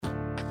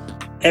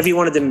every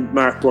one of them,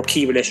 Mark, were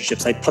key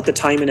relationships. I put the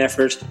time and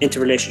effort into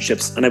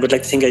relationships, and I would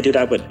like to think I do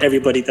that with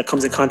everybody that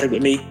comes in contact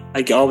with me.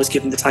 I always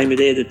give them the time of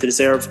day that they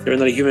deserve. They're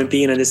another human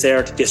being on this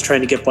earth, just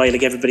trying to get by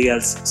like everybody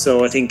else.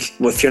 So I think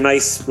if you're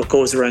nice, what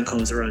goes around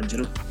comes around, you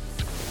know.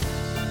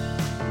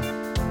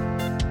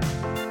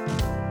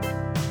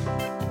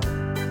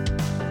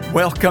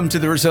 Welcome to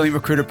the Resilient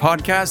Recruiter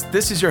Podcast.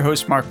 This is your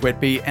host, Mark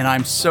Whitby, and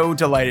I'm so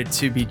delighted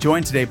to be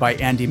joined today by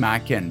Andy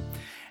Mackin.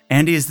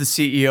 Andy is the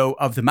CEO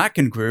of the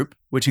Mackin Group,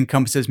 which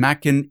encompasses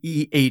Mackin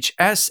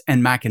EHS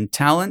and Mackin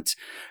Talent.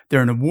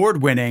 They're an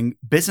award-winning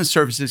business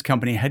services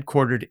company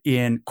headquartered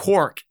in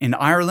Cork in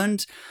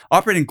Ireland,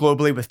 operating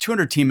globally with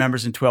 200 team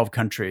members in 12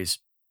 countries.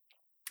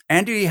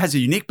 Andy has a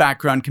unique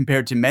background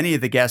compared to many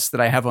of the guests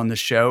that I have on the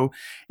show,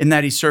 in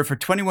that he served for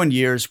 21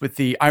 years with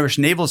the Irish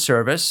Naval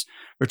Service,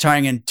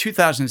 retiring in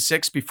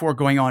 2006 before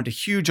going on to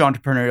huge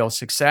entrepreneurial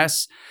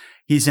success.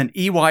 He's an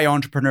EY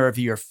Entrepreneur of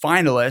the Year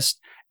finalist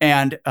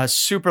and a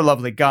super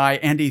lovely guy.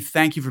 Andy,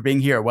 thank you for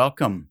being here.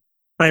 Welcome.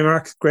 Hi,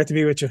 Mark. Great to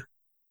be with you.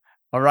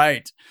 All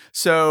right.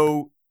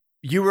 So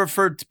you were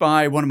referred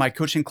by one of my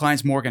coaching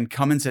clients, Morgan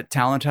Cummins at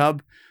Talent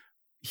Hub.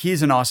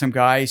 He's an awesome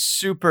guy,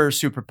 super,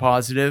 super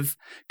positive.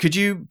 Could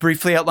you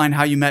briefly outline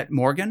how you met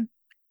Morgan?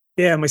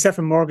 Yeah, myself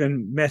and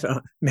Morgan met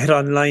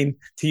online,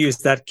 to use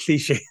that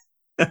cliche.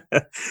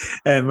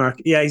 Mark.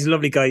 Yeah, he's a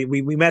lovely guy.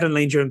 We met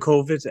online during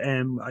COVID.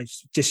 I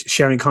was just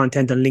sharing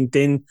content on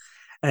LinkedIn.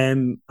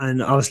 And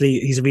obviously,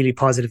 he's a really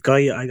positive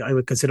guy. I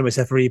would consider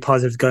myself a really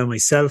positive guy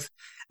myself.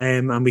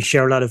 And we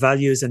share a lot of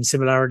values and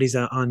similarities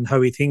on how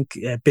we think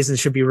business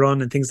should be run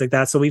and things like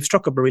that. So we've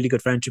struck up a really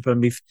good friendship,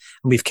 and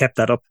we've kept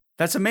that up.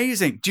 That's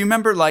amazing. Do you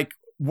remember,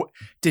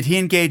 did he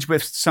engage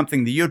with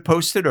something that you had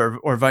posted,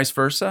 or vice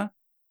versa?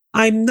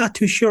 I'm not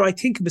too sure. I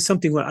think it was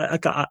something where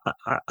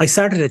I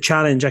started a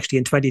challenge actually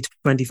in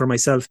 2020 for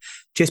myself,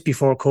 just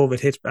before COVID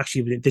hit,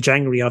 actually the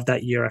January of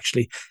that year.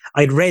 Actually,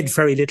 I'd read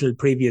very little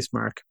previous,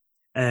 Mark.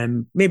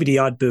 Maybe the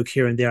odd book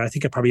here and there. I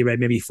think I probably read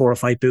maybe 4 or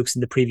 5 books in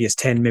the previous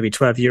 10, maybe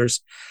 12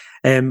 years.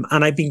 And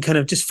I've been kind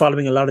of just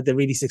following a lot of the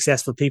really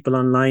successful people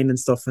online and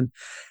stuff. And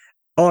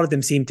all of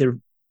them seem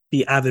to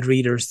be avid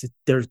readers.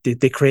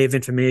 They crave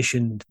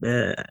information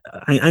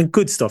and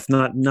good stuff,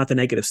 not the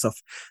negative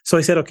stuff. So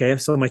I said, okay.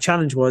 So my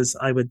challenge was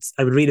I would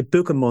read a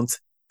book a month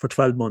for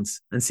 12 months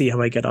and see how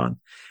I get on.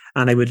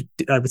 And I would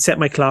set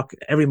my clock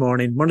every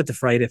morning, Monday to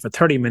Friday, for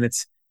 30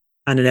 minutes.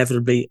 And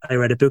inevitably, I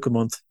read a book a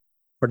month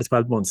for the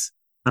 12 months.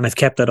 And I've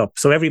kept that up.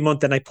 So every month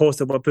then I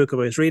posted what book I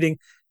was reading,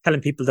 telling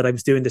people that I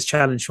was doing this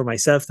challenge for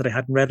myself, that I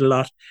hadn't read a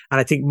lot.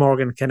 And I think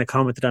Morgan kind of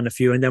commented on a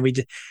few. And then we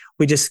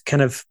just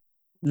kind of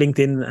linked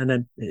in, and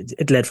then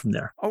it led from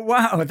there. Oh,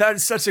 wow. That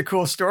is such a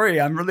cool story.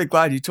 I'm really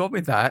glad you told me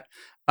that.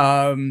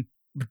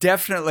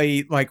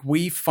 Definitely,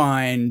 we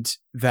find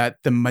that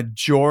the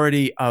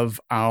majority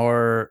of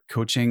our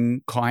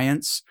coaching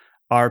clients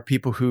are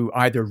people who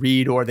either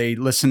read or they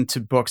listen to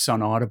books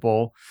on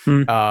Audible.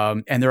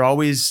 And they're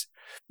always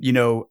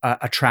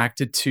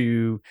attracted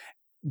to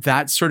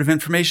that sort of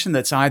information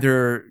that's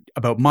either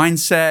about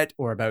mindset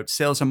or about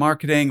sales and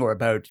marketing or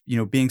about,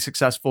 being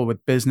successful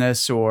with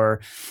business or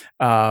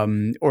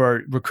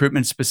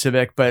recruitment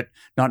specific, but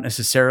not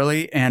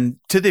necessarily. And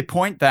to the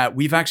point that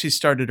we've actually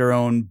started our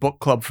own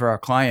book club for our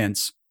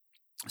clients.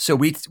 So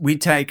we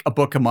take a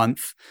book a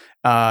month,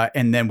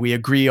 and then we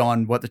agree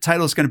on what the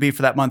title is going to be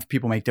for that month.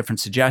 People make different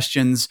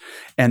suggestions,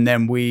 and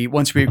then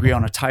once we agree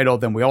on a title,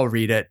 then we all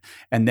read it,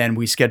 and then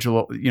we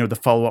schedule the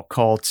follow-up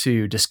call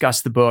to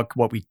discuss the book,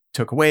 what we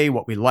took away,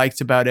 what we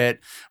liked about it,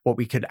 what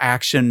we could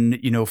action,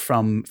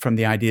 from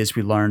the ideas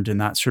we learned,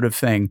 and that sort of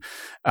thing.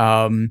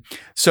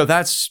 So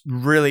that's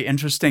really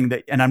interesting.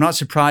 And I'm not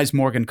surprised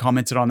Morgan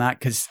commented on that,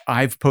 because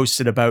I've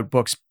posted about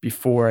books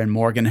before, and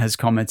Morgan has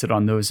commented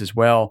on those as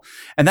well.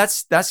 And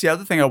that's the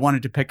other thing I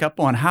wanted to pick up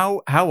on.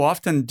 How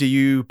often do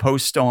you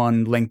post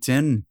on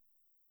LinkedIn?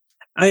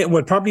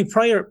 Probably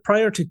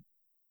prior to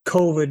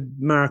COVID,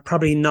 Mark,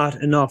 probably not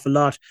an awful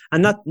lot,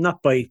 and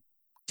not by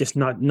just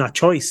not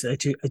choice.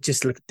 It's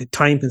just like the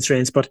time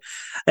constraints. But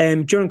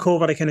during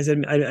COVID, I kind of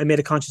said I made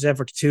a conscious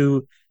effort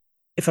to,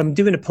 if I'm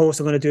doing a post,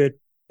 I'm going to do it.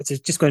 It's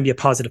just going to be a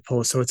positive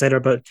post. So it's either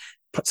about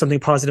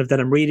something positive that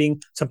I'm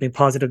reading, something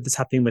positive that's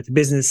happening with the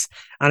business.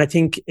 And I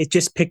think it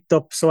just picked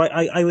up. So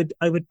I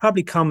would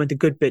probably comment a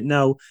good bit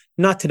now,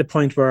 not to the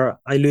point where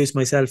I lose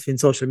myself in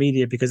social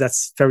media, because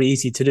that's very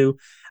easy to do.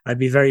 I'd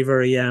be very,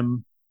 very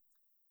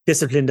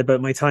disciplined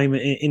about my time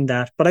in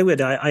that. But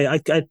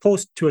I'd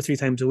post 2 or 3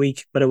 times a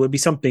week, but it would be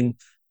something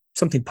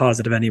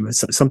positive anyway,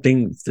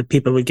 something that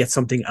people would get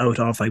something out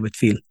of, I would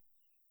feel.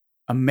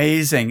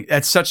 Amazing.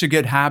 That's such a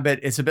good habit.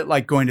 It's a bit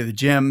like going to the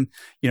gym,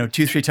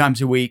 2-3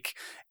 times a week.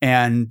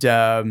 And,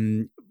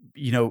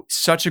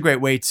 such a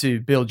great way to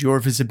build your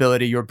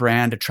visibility, your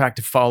brand, attract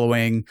a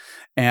following,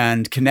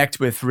 and connect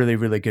with really,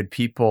 really good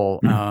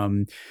people.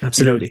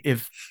 Absolutely.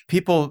 If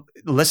people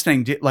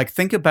listening,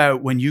 think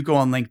about when you go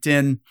on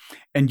LinkedIn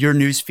and your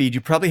newsfeed,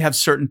 you probably have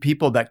certain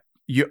people that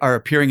you are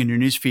appearing in your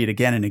newsfeed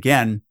again and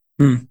again.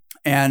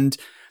 And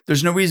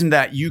there's no reason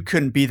that you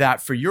couldn't be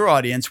that for your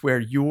audience, where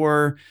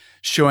you're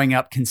showing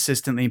up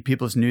consistently in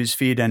people's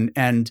newsfeed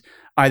and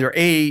either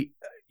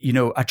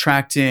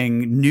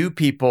attracting new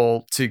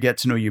people to get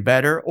to know you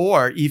better,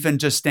 or even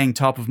just staying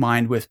top of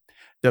mind with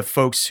the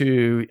folks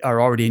who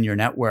are already in your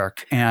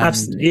network. And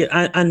absolutely,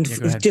 and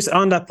just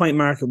on that point,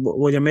 Mark,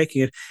 while you're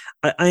making it,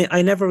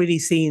 I never really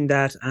seen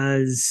that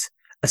as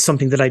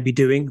something that I'd be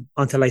doing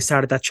until I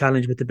started that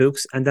challenge with the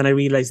books, and then I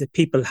realized that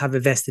people have a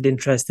vested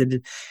interest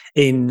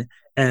in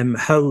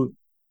how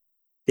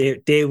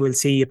they will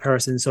see a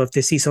person. So if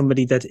they see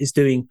somebody that is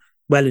doing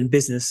well in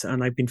business,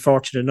 and I've been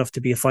fortunate enough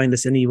to be a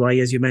finalist in EY,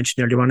 as you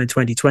mentioned earlier on in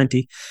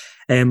 2020,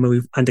 and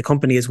the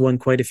company has won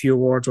quite a few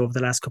awards over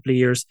the last couple of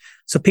years.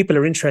 So people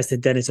are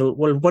interested then. So,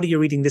 well, what are you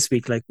reading this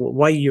week? Like,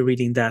 why are you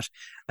reading that?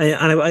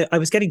 And I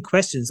was getting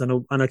questions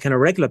on a kind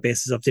of regular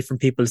basis of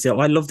different people say, oh,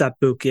 I love that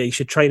book. Yeah, you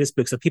should try this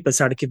book. So people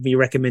started giving me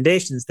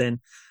recommendations then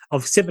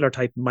of similar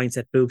type of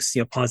mindset books,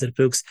 positive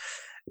books.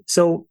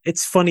 So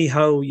it's funny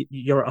how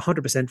you're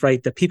 100%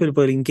 right that people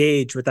will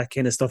engage with that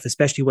kind of stuff,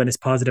 especially when it's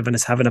positive and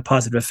it's having a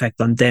positive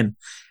effect on them.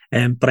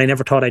 But I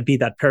never thought I'd be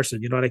that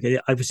person. Like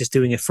I was just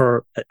doing it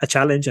for a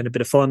challenge and a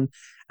bit of fun.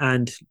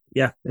 And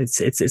yeah,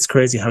 it's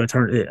crazy how it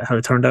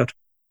turned out.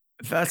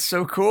 That's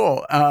so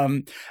cool.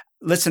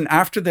 Listen,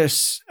 after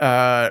this,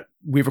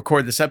 we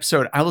record this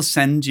episode, I will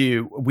send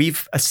you,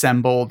 we've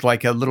assembled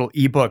like a little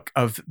ebook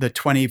of the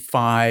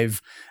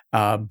 25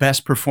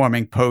 best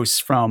performing posts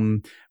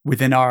from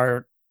within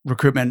our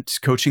recruitment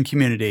coaching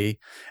community,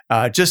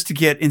 just to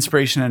get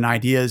inspiration and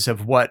ideas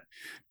of what,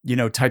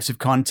 types of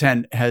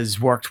content has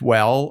worked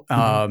well.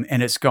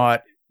 And it's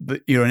got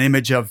an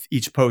image of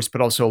each post,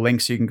 but also a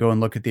link so you can go and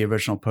look at the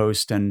original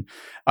post. And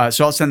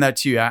so I'll send that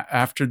to you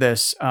after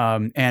this,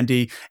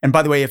 Andy. And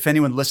by the way, if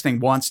anyone listening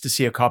wants to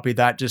see a copy of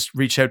that, just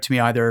reach out to me,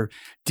 either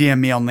DM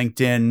me on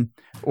LinkedIn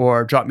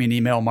or drop me an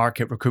email,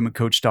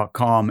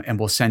 mark@recruitmentcoach.com, and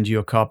we'll send you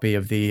a copy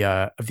of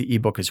the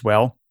ebook as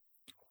well.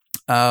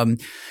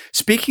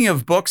 Speaking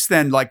of books,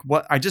 then,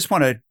 I just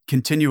want to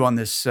continue on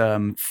this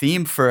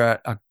theme for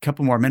a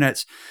couple more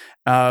minutes.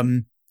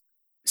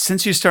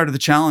 Since you started the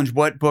challenge,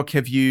 what book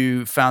have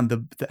you found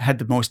that had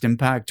the most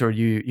impact, or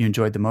you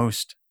enjoyed the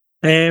most?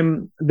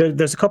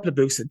 There's a couple of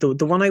books.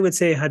 The one I would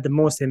say had the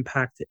most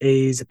impact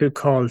is a book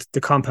called The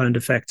Compound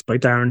Effect by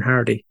Darren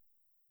Hardy.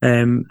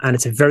 And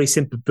it's a very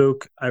simple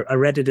book. I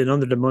read it in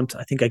under the month.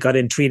 I think I got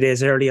in 3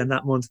 days early on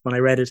that month when I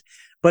read it.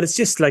 But it's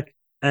just like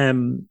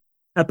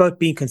about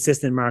being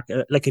consistent, Mark.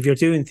 Like if you're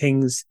doing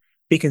things,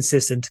 be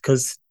consistent,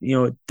 because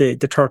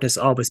the tortoise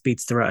always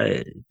beats the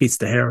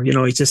hare.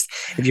 It's just,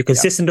 if you're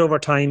consistent over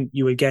time,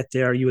 you will get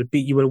there. You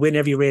will win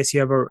every race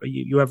you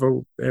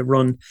ever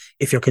run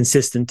if you're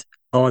consistent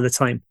all the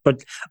time.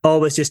 But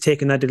always just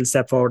taking that little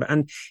step forward.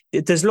 And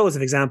there's loads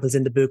of examples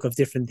in the book of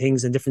different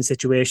things and different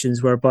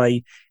situations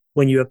whereby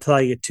when you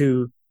apply it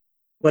to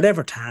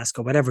whatever task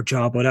or whatever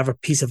job, whatever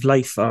piece of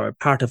life or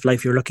part of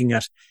life you're looking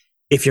at,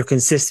 if you're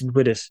consistent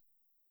with it,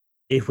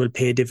 it will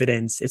pay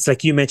dividends. It's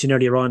like you mentioned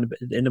earlier on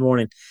in the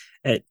morning,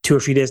 2 or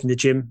 3 days in the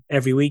gym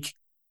every week.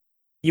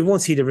 You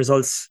won't see the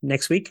results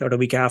next week or the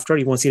week after.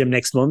 You won't see them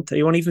next month. Or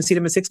you won't even see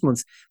them in 6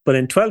 months. But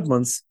in 12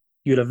 months,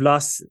 you'll have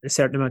lost a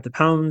certain amount of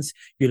pounds.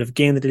 You'll have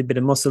gained a little bit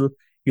of muscle.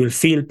 You'll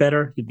feel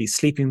better. You'll be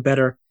sleeping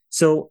better.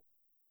 So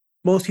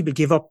most people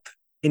give up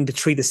in the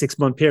 3 to 6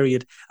 month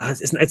period.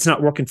 It's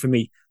not working for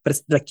me. But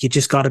it's like, you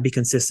just got to be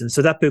consistent.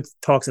 So that book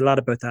talks a lot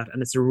about that.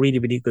 And it's a really,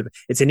 really good.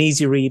 It's an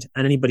easy read,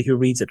 and anybody who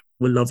reads it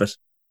will love it.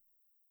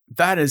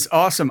 That is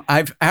awesome.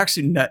 I've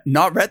actually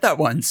not read that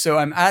one, so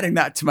I'm adding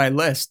that to my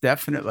list,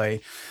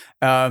 definitely.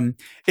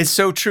 It's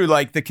so true.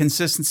 Like, the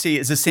consistency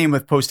is the same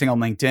with posting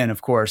on LinkedIn,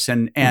 of course,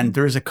 and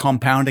there is a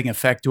compounding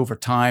effect over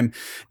time.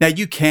 Now,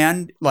 you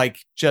can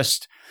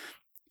just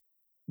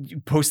you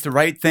post the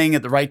right thing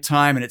at the right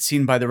time, and it's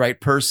seen by the right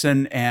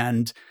person,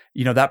 and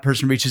that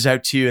person reaches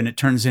out to you, and it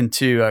turns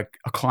into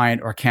a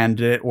client or a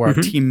candidate or a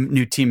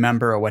new team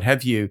member or what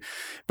have you.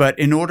 But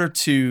in order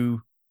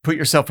to put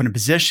yourself in a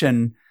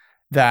position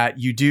that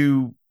you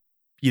do,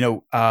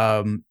 you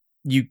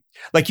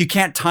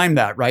can't time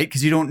that, right?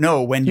 Because you don't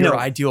know when your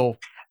ideal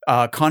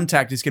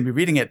contact is going to be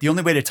reading it. The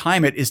only way to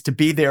time it is to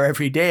be there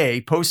every day,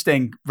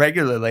 posting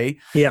regularly.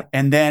 Yeah.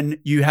 And then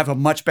you have a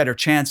much better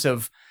chance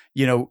of,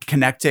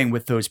 connecting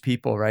with those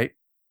people, right?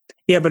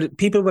 Yeah, but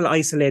people will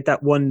isolate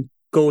that one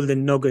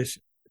golden nugget,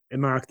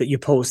 Mark, that you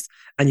post,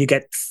 and you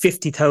get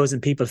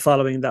 50,000 people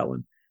following that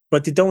one.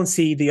 But they don't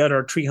see the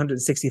other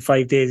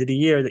 365 days of the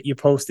year that you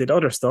posted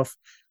other stuff.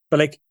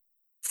 But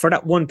for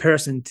that one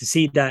person to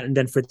see that, and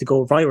then for it to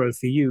go viral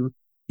for you,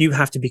 you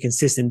have to be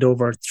consistent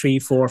over 3,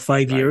 4,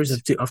 5 years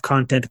of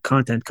content,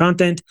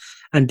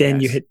 and then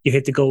you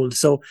hit the goal.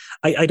 So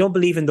I don't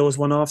believe in those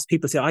one-offs.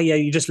 People say, "Oh yeah,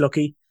 you're just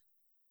lucky."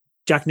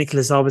 Jack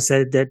Nicklaus always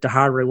said that the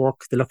harder I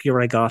work, the luckier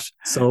I got.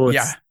 So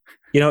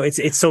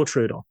it's so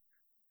true though.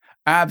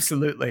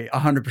 Absolutely,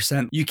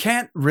 100%. You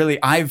can't really.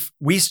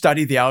 We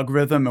study the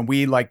algorithm, and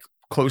we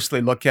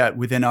closely look at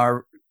within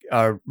our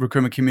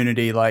recruitment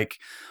community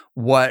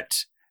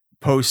what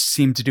posts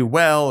seem to do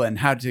well and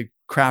how to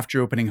craft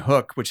your opening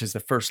hook, which is the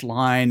first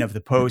line of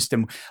the post,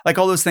 and like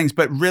all those things.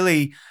 But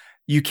really,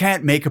 you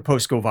can't make a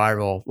post go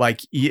viral.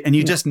 And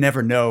you just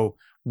never know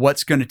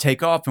what's going to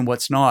take off and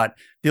what's not.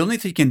 The only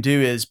thing you can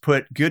do is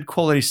put good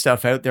quality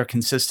stuff out there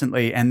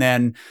consistently. And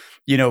then,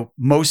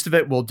 most of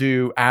it will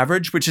do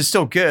average, which is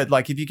still good.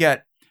 Like if you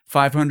get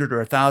 500 or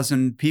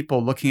 1,000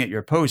 people looking at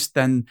your post,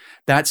 then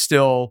that's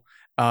still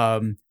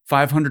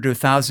 500 to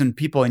 1,000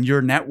 people in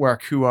your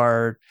network who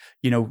are,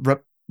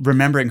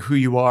 remembering who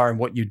you are and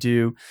what you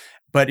do.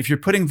 But if you're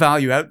putting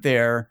value out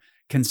there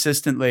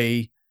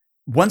consistently,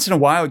 once in a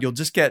while, you'll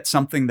just get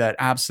something that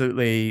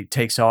absolutely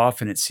takes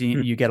off, and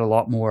you get a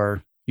lot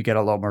more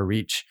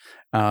reach.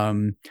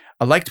 I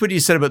liked what you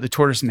said about the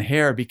tortoise and the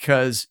hare,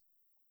 because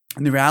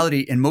in the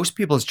reality, in most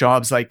people's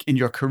jobs, like in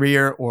your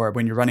career or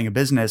when you're running a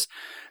business,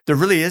 there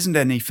really isn't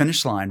any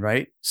finish line,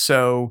 right?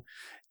 So,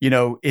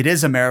 it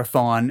is a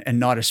marathon and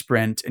not a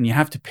sprint, and you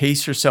have to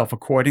pace yourself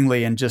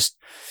accordingly and just,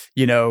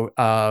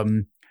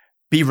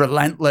 be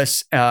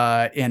relentless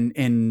and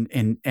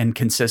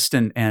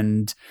consistent,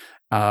 and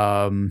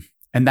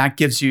that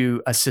gives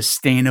you a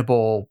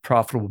sustainable,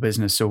 profitable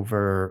business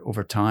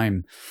over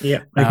time.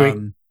 Yeah, I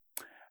agree.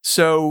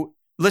 So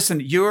listen,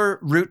 your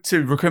route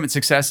to recruitment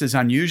success is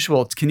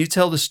unusual. Can you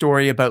tell the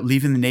story about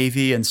leaving the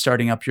Navy and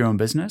starting up your own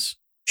business?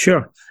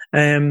 Sure.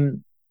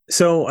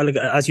 So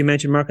as you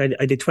mentioned, Mark,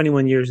 I did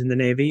 21 years in the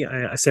Navy.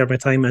 I served my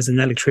time as an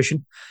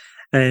electrician.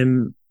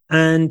 And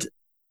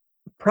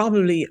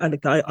probably,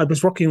 I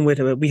was working with,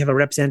 we have a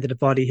representative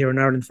body here in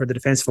Ireland for the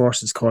Defence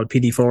Forces called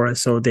PD4.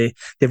 So they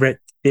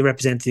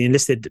represent the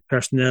enlisted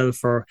personnel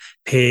for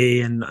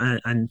pay and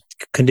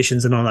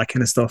conditions and all that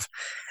kind of stuff.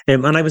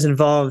 And I was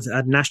involved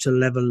at national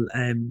level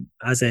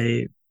as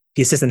the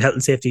assistant health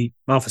and safety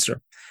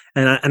officer.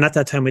 And at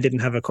that time, I didn't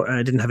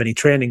have any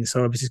training,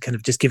 so I was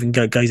just giving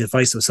guys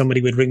advice. So somebody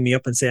would ring me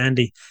up and say,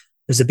 "Andy,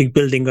 there's a big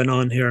building going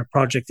on here, a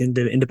project in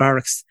the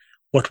barracks.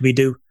 What do we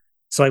do?"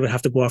 So I would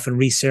have to go off and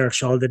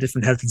research all the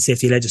different health and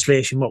safety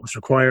legislation, what was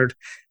required,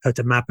 how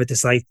to map it, the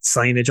site,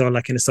 signage, all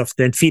that kind of stuff.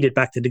 Then feed it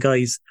back to the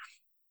guys.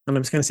 And I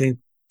was kind of saying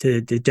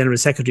to the general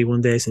secretary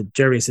one day, I said,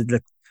 "Jerry," I said,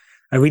 "Look,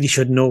 I really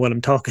should know what I'm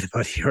talking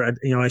about here.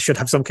 I should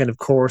have some kind of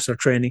course or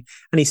training."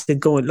 And he said,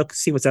 "Go and look,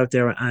 see what's out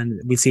there,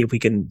 and we'll see if we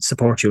can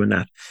support you in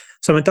that."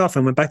 So I went off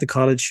and went back to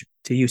college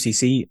to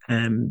UCC,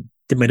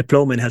 did my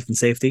diploma in health and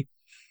safety.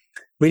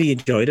 Really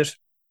enjoyed it.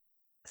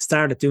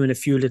 Started doing a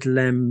few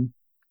little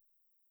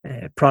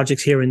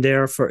projects here and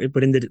there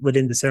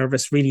within the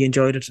service. Really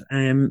enjoyed it.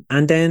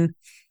 And then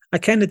I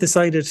kind of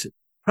decided,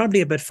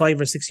 probably about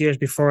 5 or 6 years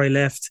before I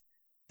left,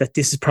 that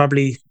this is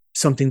probably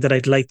something that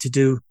I'd like to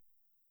do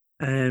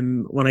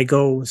when I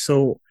go.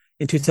 So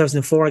in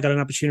 2004, I got an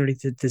opportunity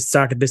to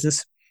start a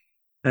business.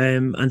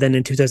 And then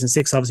in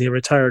 2006, obviously, I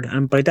retired.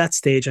 And by that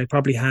stage, I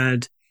probably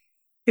had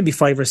maybe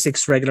 5 or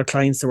 6 regular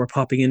clients that were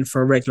popping in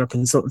for regular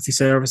consultancy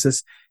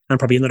services, and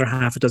probably another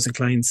half a dozen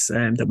clients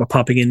that were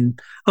popping in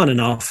on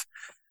and off.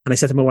 And I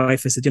said to my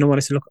wife, I said, "You know what?"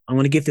 I said, "Look, I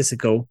want to give this a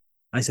go."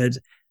 I said,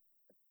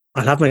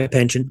 "I'll have my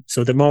pension,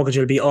 so the mortgage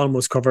will be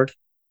almost covered.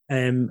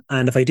 And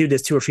if I do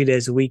this 2 or 3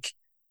 days a week,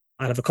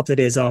 I'll have a couple of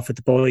days off with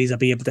the boys. I'll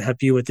be able to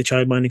help you with the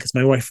child minding," because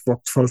my wife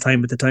worked full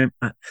time at the time.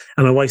 And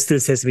my wife still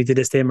says to me to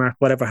this day, "Mark,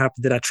 whatever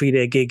happened to that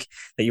 3-day gig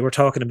that you were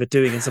talking about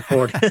doing in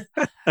support?"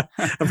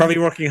 I'm probably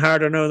working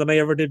harder now than I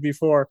ever did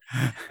before.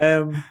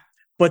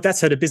 But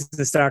that's how the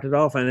business started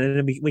off. And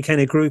then we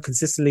kind of grew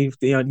consistently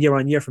year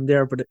on year from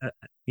there. But,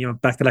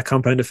 back to that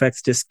compound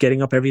effect, just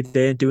getting up every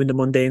day, doing the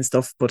mundane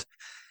stuff. But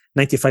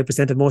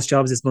 95% of most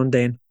jobs is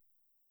mundane.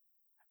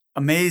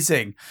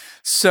 Amazing.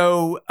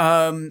 So,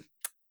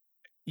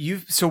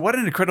 so what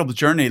an incredible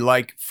journey.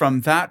 Like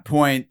from that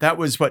point, that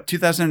was what,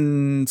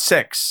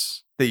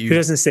 2006 that you...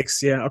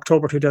 2006, yeah,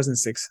 October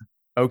 2006.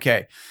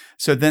 Okay.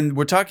 So then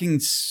we're talking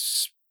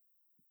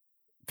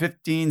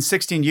 15,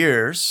 16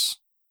 years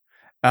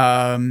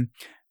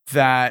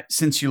that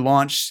since you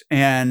launched,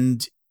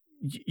 and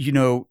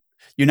you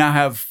now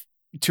have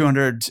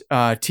 200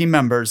 team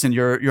members and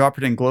you're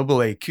operating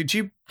globally. Could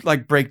you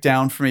break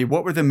down for me,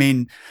 what were the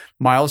main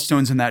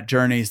milestones in that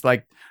journey?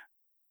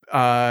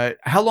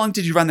 How long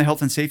did you run the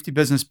health and safety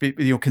business,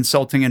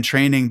 consulting and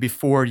training,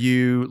 before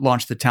you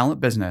launched the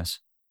talent business?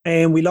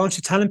 And we launched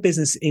the talent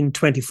business in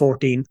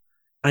 2014,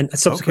 and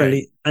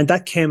subsequently, and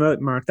that came out,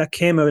 Mark. That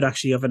came out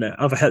actually of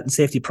a health and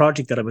safety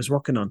project that I was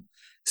working on.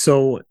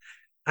 So,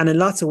 and in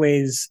lots of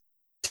ways,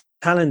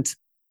 talent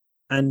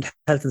and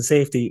health and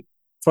safety,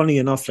 funnily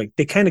enough,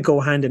 they kind of go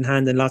hand in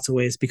hand in lots of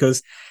ways,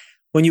 because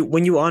when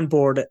you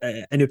onboard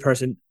a new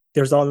person,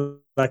 there's all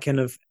that kind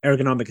of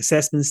ergonomic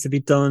assessments to be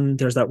done.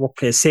 There's that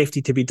workplace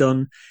safety to be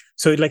done.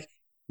 So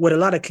with a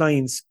lot of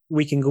clients,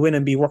 we can go in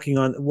and be working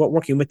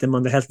with them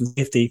on the health and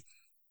safety,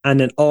 and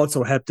then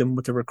also help them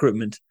with the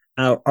recruitment,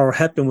 or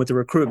help them with the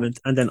recruitment,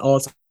 and then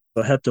also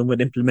help them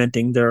with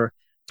implementing their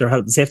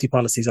health and safety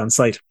policies on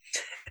site.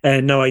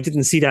 And no, I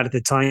didn't see that at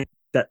the time.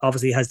 That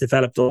obviously has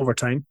developed over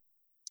time.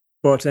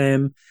 But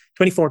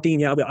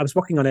 2014, I was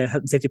working on a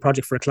health and safety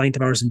project for a client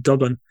of ours in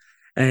Dublin.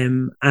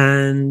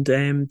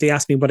 They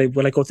asked me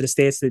will I go to the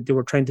States. They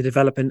were trying to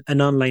develop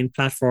an online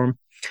platform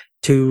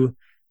to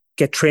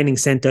get training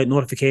sent out,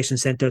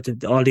 notifications sent out to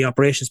all the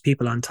operations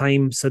people on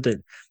time, so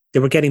that they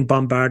were getting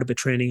bombarded with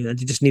training and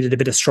they just needed a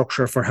bit of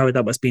structure for how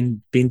that was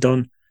being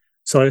done.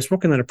 So I was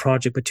working on a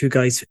project with two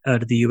guys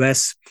out of the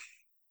US.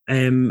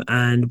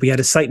 And we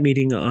had a site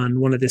meeting on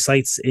one of the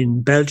sites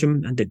in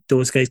Belgium, and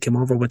those guys came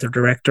over with their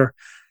director.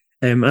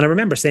 And I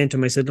remember saying to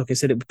him, I said,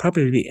 it would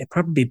probably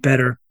be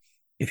better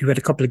if you had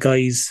a couple of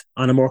guys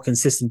on a more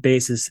consistent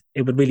basis.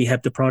 It would really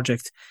help the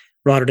project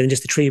rather than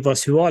just the three of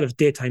us who all have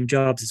daytime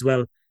jobs as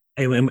well.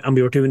 And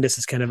we were doing this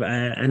as kind of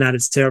an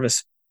added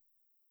service.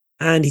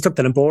 And he took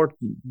that on board.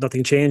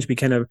 Nothing changed. We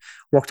kind of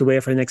worked away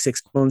for the next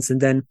 6 months.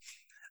 And then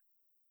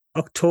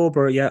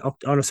December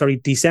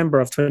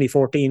of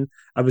 2014,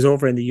 I was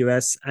over in the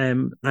US,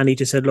 and he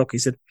just said, look, he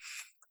said,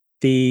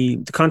 the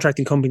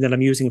contracting company that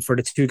I'm using for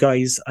the two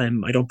guys,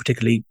 I don't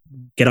particularly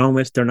get on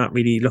with. They're not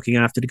really looking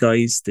after the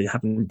guys. They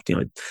haven't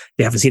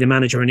seen a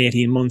manager in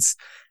 18 months.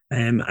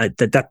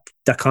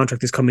 That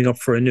contract is coming up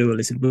for renewal.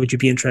 He said, would you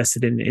be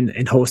interested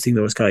in hosting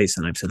those guys?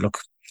 And I said, look,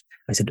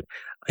 I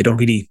don't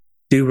really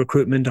do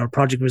recruitment or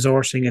project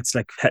resourcing. It's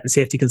like health and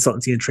safety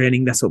consultancy and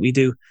training. That's what we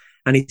do.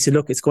 And he said,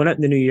 look, it's going out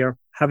in the new year.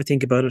 Have a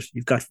think about it.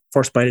 You've got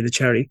first bite of the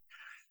cherry.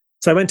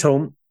 So I went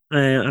home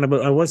and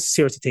I was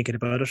seriously thinking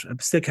about it. I'm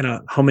still kind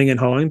of humming and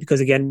hawing because,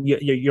 again,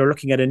 you're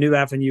looking at a new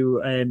avenue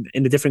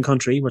in a different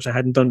country, which I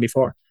hadn't done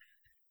before.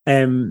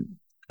 And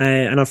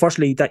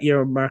unfortunately, that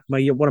year, Mark,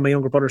 one of my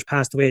younger brothers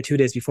passed away 2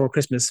 days before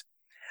Christmas.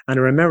 And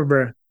I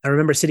remember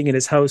sitting in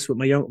his house with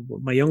my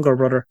younger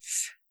brother.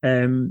 We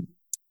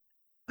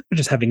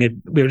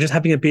were just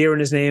having a beer in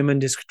his name and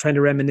just trying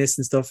to reminisce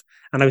and stuff.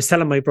 And I was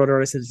telling my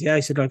brother, I said,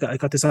 I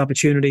got this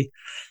opportunity.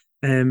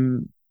 I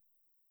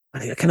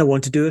kind of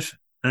want to do it.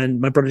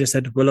 And my brother just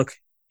said, well, look,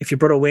 if your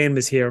brother Wayne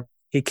was here,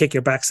 he'd kick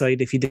your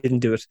backside if you didn't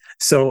do it.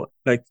 So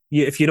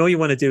if you know you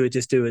want to do it,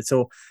 just do it.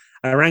 So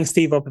I rang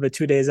Steve up about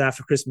 2 days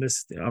after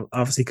Christmas,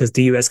 obviously because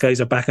the US guys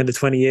are back on the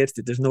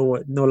 28th. There's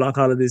no long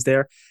holidays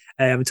there.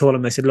 I told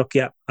him, I said, look,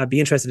 yeah, I'd be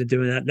interested in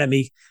doing that. Let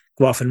me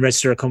go off and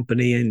register a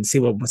company and see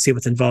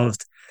what's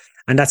involved.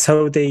 And that's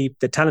how the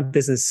talent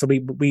business. So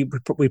we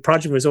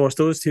project resourced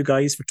those two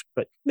guys for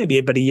maybe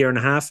about a year and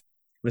a half.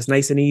 It was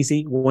nice and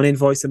easy. One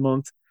invoice a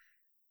month,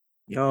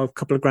 a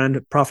couple of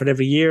grand profit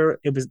every year.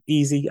 It was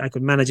easy. I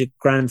could manage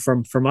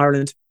 $1,000 from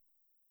Ireland,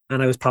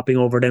 and I was popping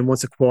over then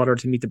once a quarter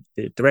to meet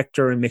the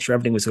director and make sure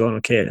everything was going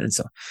okay. And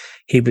so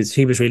he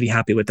was really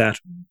happy with that.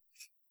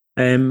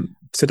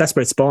 So that's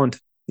where it spawned.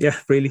 Yeah,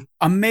 really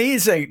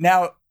amazing.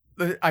 Now,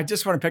 I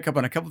just want to pick up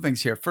on a couple of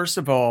things here. First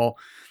of all,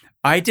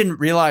 I didn't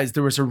realize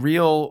there was a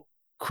real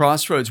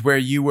crossroads where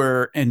you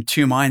were in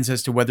two minds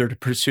as to whether to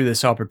pursue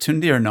this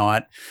opportunity or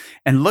not.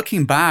 And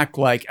looking back,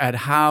 at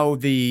how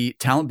the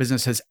talent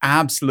business has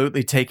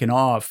absolutely taken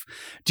off,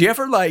 do you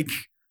ever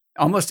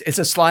almost, it's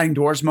a sliding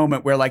doors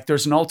moment where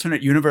there's an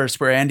alternate universe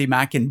where Andy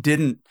Mackin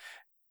didn't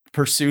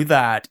pursue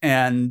that,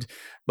 and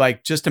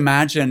just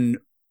imagine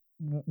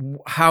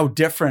how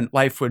different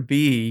life would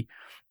be.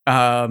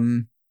 I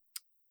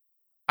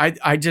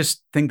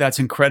just think that's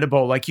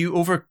incredible. You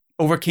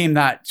overcame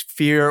that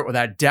fear or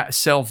that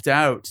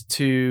self-doubt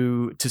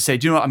to say,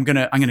 do you know what, I'm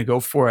gonna go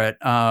for it.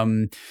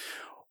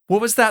 What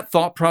was that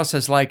thought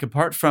process like?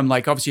 Apart from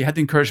obviously you had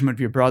the encouragement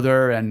of your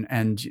brother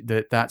and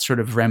that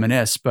sort of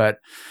reminisce, but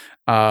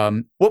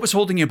what was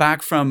holding you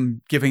back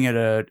from giving it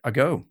a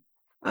go?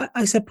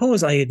 I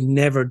suppose I had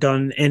never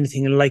done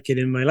anything like it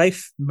in my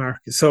life, Mark.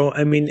 So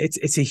I mean,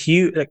 it's a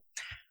huge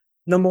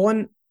number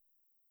one,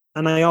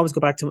 and I always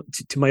go back to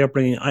my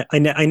upbringing.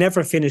 I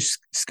never finished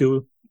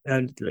school.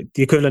 And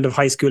the equivalent of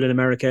high school in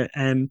America.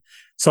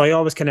 So I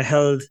always kind of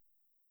held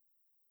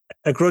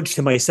a grudge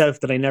to myself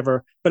that I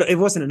never, but it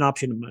wasn't an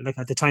option.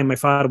 At the time, my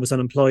father was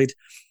unemployed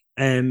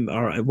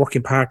or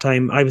working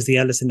part-time. I was the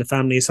eldest in the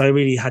family. So I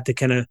really had to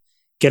kind of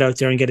get out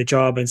there and get a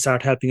job and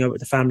start helping out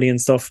with the family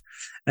and stuff.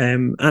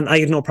 And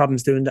I had no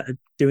problems doing that.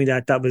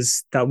 That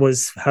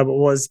was how it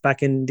was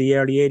back in the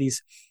early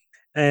 80s.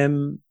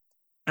 And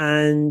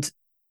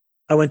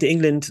I went to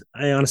England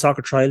on a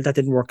soccer trial. That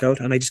didn't work out.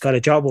 And I just got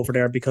a job over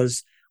there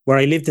because where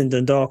I lived in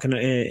Dundalk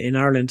in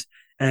Ireland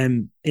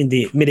in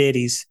the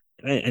mid-80s,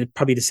 and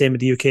probably the same in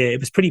the UK, it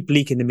was pretty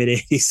bleak in the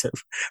mid-80s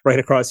right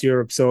across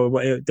Europe. So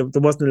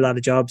there wasn't a lot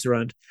of jobs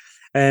around.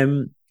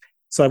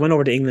 So I went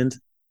over to England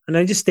and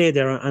I just stayed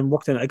there and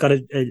worked I got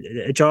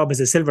a job as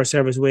a silver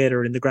service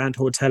waiter in the Grand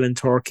Hotel in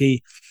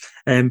Torquay.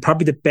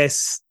 Probably the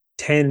best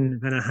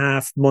 10 and a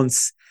half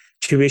months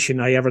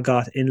tuition I ever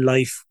got in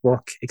life,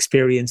 work,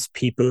 experience,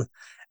 people.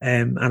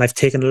 And I've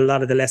taken a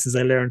lot of the lessons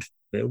I learned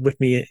with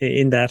me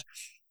in that.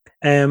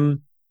 And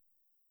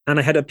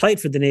I had applied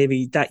for the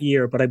Navy that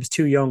year, but I was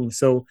too young.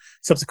 So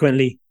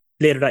subsequently,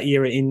 later that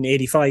year in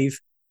 85,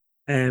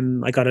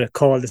 I got a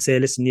call to say,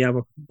 listen, yeah,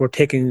 we're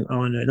taking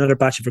on another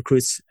batch of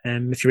recruits.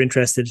 If you're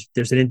interested,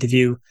 there's an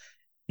interview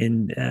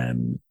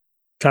in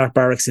Clark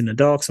Barracks in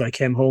Dundalk. So I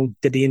came home,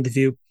 did the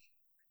interview.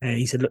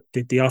 He said, look,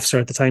 the officer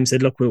at the time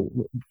said, look, we're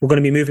going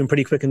to be moving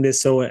pretty quick in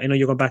this. So I know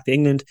you're going back to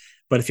England,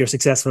 but if you're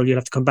successful, you'll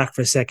have to come back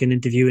for a second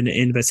interview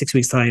in about 6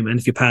 weeks' time. And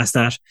if you pass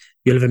that,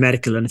 you'll have a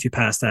medical. And if you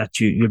pass that,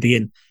 you'll be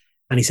in.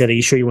 And he said, are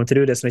you sure you want to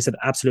do this? And I said,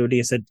 absolutely.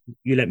 I said,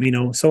 you let me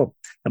know. So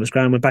that was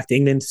grand. Went back to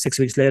England 6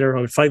 weeks later,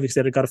 or 5 weeks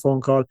later, got a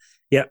phone call.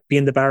 Yeah, be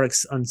in the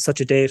barracks on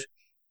such a date.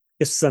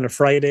 This was on a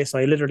Friday. So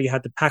I literally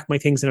had to pack my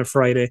things on a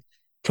Friday,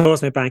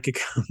 close my bank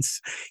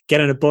accounts,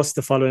 get on a bus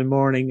the following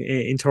morning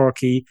in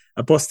Turkey,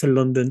 a bus to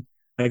London.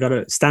 I got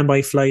a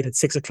standby flight at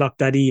 6 o'clock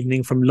that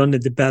evening from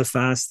London to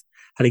Belfast.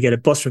 Had to get a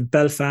bus from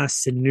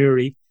Belfast to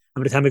Newry.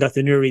 And by the time I got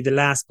to Newry, the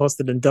last bus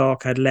to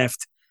Dundalk had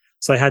left.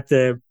 So I had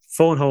to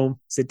phone home,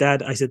 said,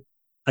 Dad, I said,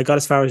 I got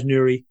as far as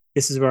Newry.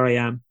 This is where I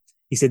am.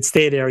 He said,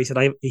 stay there. He said,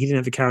 he didn't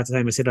have a car at the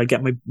time. I said, I'll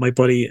get my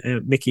buddy,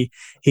 Mickey.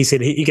 He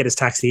said, he get his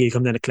taxi. He'll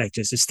come down to collect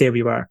you. So stay where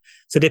you are.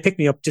 So they picked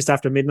me up just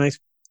after midnight.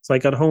 So I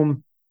got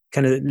home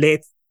kind of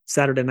late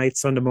Saturday night,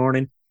 Sunday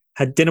morning,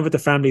 had dinner with the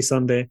family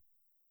Sunday,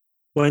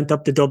 went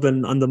up to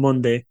Dublin on the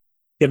Monday,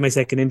 did my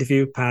second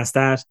interview, passed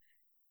that,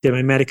 did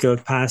my medical,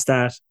 passed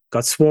that,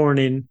 got sworn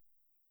in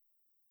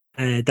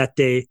that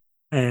day.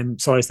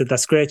 So I said,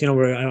 that's great.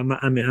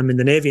 I'm in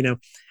the Navy now.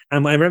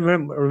 And I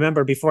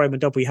remember before I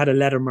went up, we had a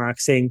letter mark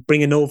saying,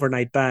 bring an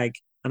overnight bag.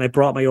 And I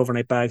brought my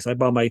overnight bag. So I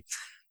brought my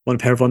one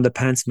pair of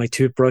underpants, my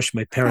toothbrush,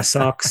 my pair of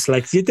socks.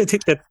 Like you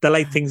think that the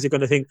light things you're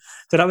going to think.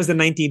 So that was the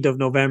 19th of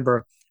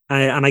November.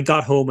 And I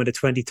got home on the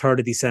 23rd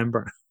of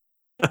December.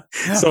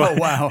 So, oh,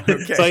 wow.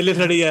 Okay. So I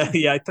literally,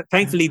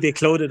 thankfully they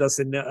clothed us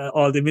in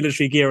all the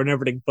military gear and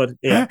everything. But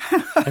yeah,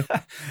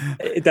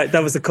 that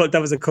was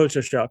a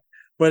culture shock.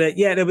 But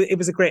it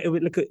was a great.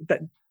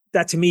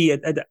 That to me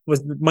it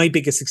was my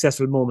biggest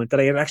successful moment, that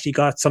I had actually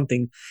got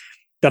something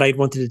that I'd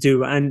wanted to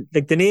do. And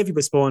like the Navy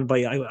was spawned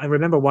by, I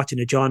remember watching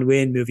a John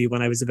Wayne movie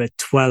when I was about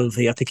 12.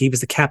 I think he was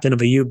the captain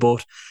of a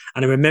U-boat,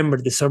 and I remember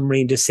the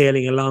submarine just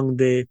sailing along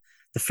the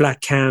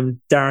flat,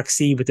 calm, dark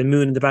sea with the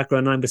moon in the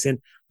background. And I was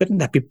saying, wouldn't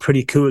that be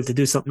pretty cool to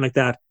do something like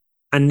that?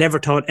 And never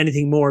thought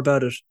anything more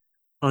about it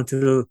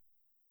until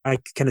I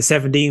kind of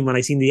 17 when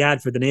I seen the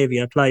ad for the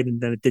Navy. I applied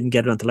and then I didn't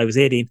get it until I was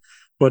 18.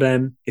 But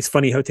it's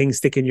funny how things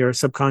stick in your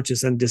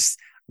subconscious and just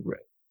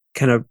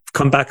kind of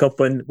come back up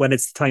when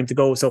it's time to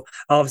go. So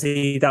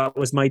obviously that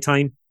was my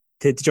time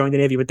to join the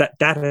Navy. But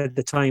that at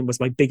the time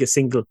was my biggest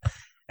single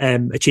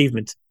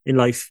achievement in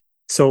life.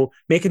 So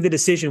making the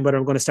decision whether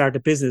I'm going to start a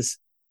business,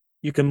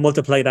 you can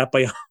multiply that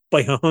by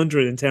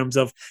 100 in terms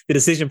of the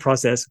decision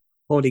process.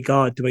 Holy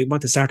God, do I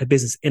want to start a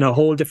business in a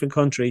whole different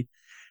country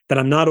that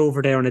I'm not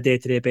over there on a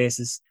day-to-day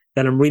basis,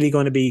 that I'm really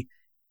going to be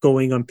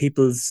going on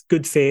people's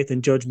good faith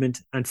and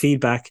judgment and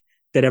feedback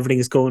that everything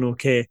is going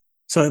okay.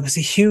 So it was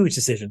a huge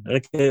decision.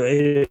 Like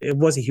it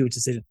was a huge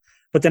decision.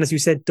 But then, as you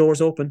said,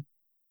 doors open,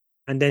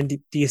 and then do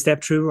you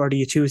step through or do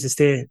you choose to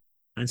stay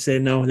and say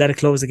no, let it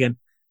close again?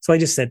 So I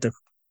just said,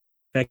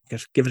 "Beck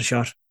it, give it a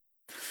shot."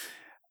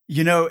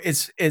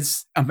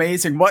 It's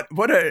amazing. What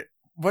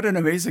an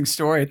amazing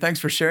story. Thanks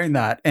for sharing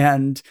that.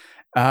 And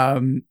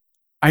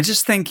I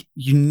just think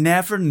you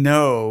never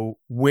know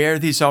where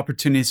these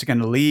opportunities are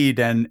going to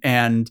lead.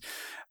 And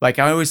like,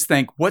 I always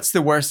think, what's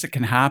the worst that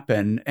can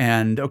happen?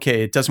 And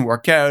okay, it doesn't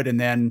work out. And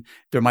then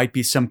there might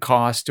be some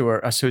cost or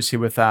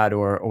associated with that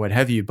or what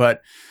have you.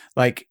 But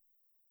like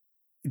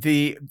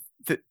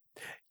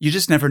you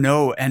just never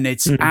know. And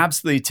it's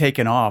absolutely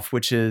taken off,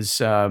 which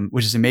is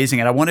amazing.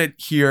 And I want to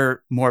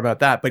hear more about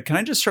that. But can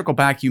I just circle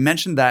back? You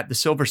mentioned that the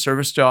silver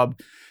service job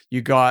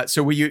you got.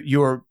 So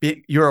you're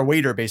a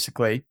waiter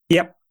basically.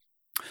 Yep.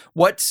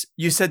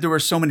 You said there were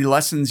so many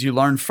lessons you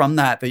learned from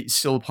that you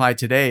still apply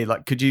today.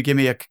 Like, could you give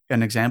me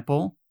an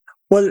example?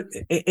 Well,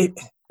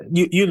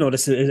 you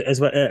notice as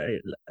well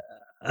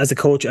as a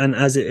coach and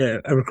as a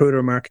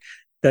recruiter, Mark,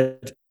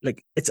 that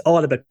like it's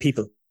all about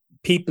people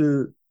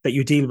that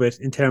you deal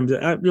with. In terms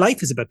of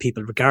life is about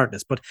people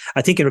regardless. But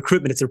I think in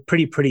recruitment, it's a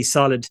pretty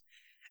solid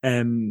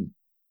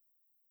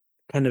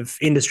kind of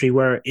industry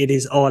where it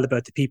is all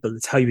about the people.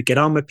 It's how you get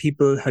on with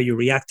people, how you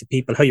react to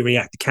people, how you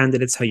react to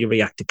candidates, how you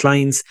react to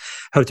clients,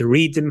 how to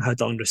read them, how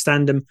to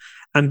understand them.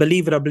 And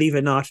believe it or believe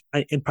it not,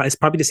 it's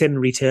probably the same in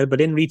retail,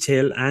 but in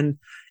retail and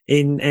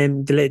in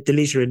the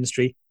leisure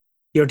industry,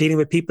 you're dealing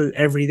with people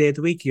every day of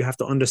the week. You have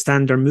to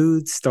understand their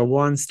moods, their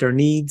wants, their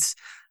needs,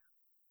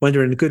 when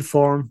they're in good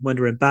form, when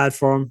they're in bad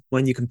form,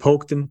 when you can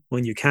poke them,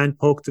 when you can't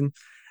poke them,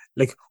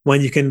 like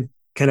when you can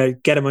kind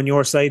of get them on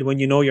your side when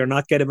you know you're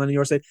not getting them on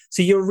your side.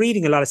 So you're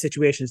reading a lot of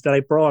situations that I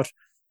brought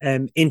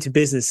into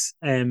business,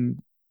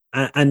 and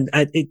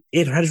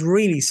it has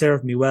really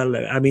served me well.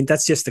 I mean,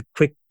 that's just a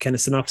quick kind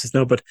of synopsis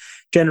now, but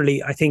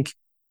generally, I think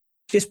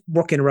just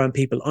working around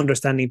people,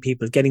 understanding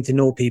people, getting to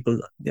know people,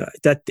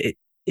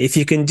 if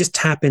you can just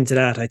tap into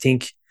that, I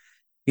think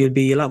you'll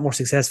be a lot more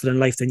successful in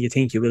life than you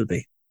think you will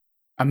be.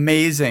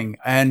 Amazing.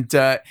 And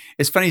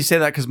it's funny you say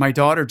that because my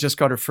daughter just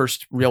got her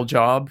first real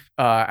job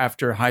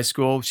after high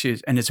school.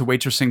 And it's a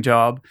waitressing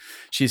job.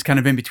 She's kind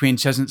of in between.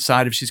 She hasn't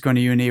decided if she's going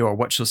to uni or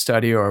what she'll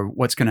study or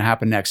what's going to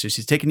happen next. So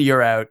she's taking a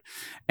year out.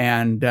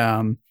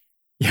 And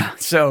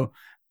so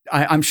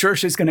I'm sure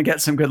she's going to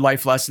get some good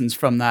life lessons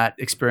from that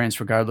experience,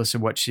 regardless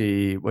of what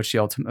she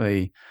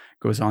ultimately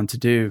goes on to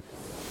do.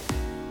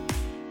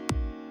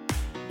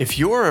 If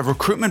you're a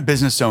recruitment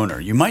business owner,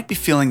 you might be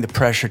feeling the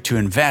pressure to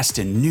invest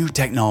in new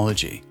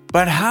technology.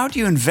 But how do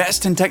you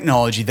invest in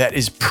technology that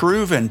is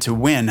proven to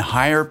win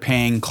higher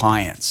paying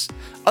clients?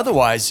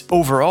 Otherwise,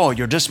 overall,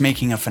 you're just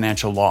making a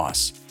financial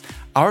loss.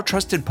 Our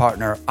trusted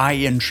partner,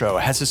 iIntro,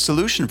 has a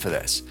solution for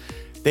this.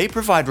 They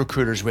provide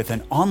recruiters with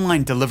an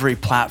online delivery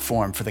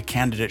platform for the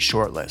candidate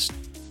shortlist.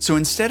 So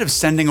instead of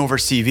sending over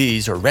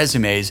CVs or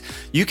resumes,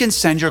 you can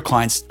send your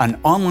clients an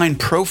online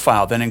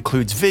profile that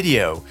includes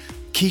video,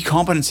 key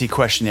competency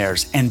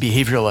questionnaires, and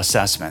behavioral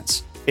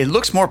assessments. It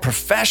looks more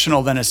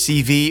professional than a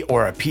CV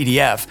or a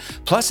PDF,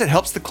 plus it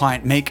helps the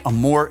client make a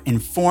more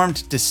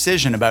informed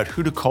decision about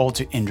who to call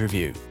to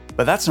interview.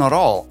 But that's not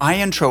all.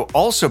 iIntro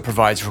also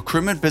provides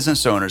recruitment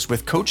business owners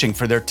with coaching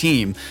for their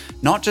team,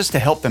 not just to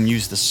help them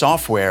use the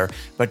software,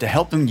 but to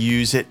help them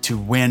use it to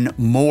win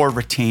more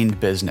retained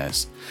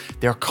business.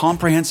 Their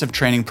comprehensive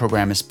training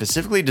program is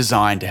specifically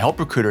designed to help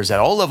recruiters at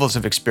all levels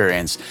of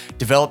experience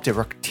develop a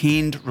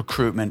retained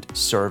recruitment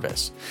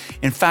service.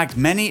 In fact,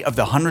 many of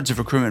the hundreds of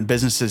recruitment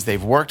businesses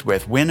they've worked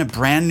with win a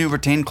brand new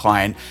retained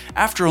client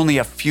after only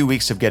a few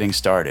weeks of getting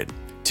started.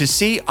 To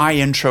see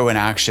iIntro in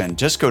action,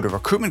 just go to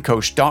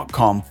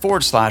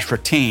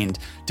recruitmentcoach.com/retained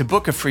to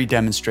book a free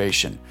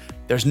demonstration.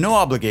 There's no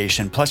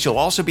obligation, plus you'll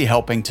also be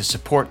helping to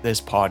support this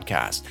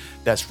podcast.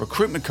 That's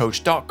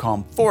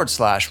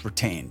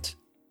recruitmentcoach.com/retained.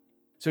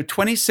 So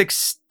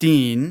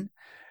 2016,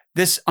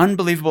 this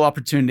unbelievable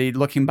opportunity,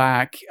 looking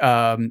back,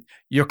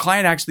 your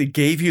client actually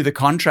gave you the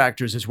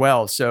contractors as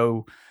well.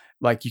 So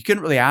like you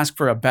couldn't really ask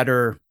for a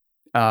better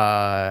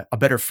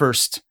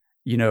first,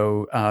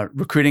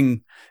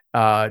 recruiting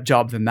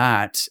job than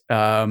that.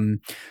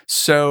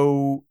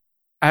 So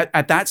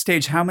at that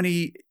stage, how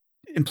many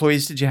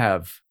employees did you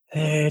have?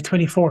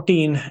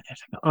 2014.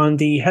 On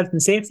the health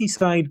and safety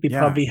side, we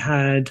probably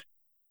had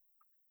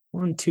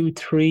 1, 2,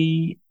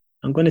 3.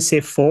 I'm going to say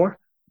 4.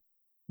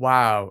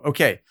 Wow.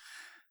 Okay.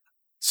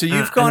 So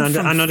you've gone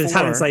from on the 4.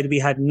 talent side, we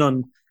had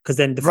none, because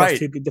then the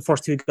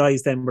first two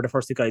guys then were the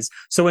first two guys.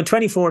 So in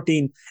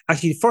 2014,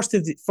 actually,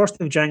 1st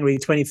of January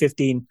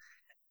 2015.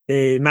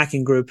 The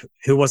Mackin group,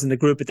 who wasn't a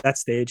group at that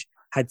stage,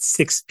 had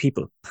 6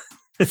 people.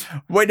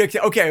 Wait,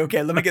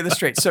 okay. Let me get this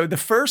straight. So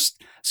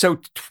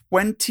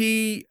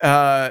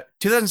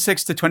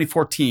 2006 to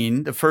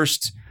 2014, the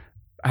first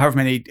however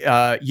many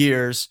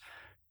years,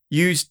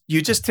 you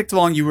just ticked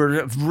along. You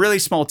were a really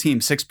small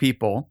team, 6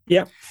 people.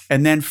 Yeah.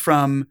 And then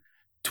from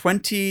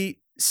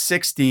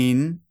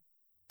 2016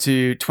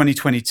 to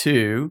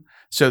 2022,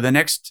 so the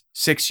next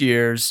 6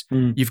 years,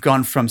 you've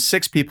gone from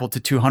 6 people to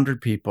 200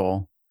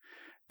 people.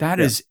 That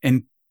is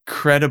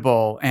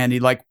incredible, Andy.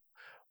 Like,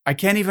 I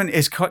can't even,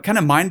 it's kind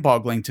of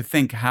mind-boggling to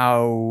think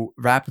how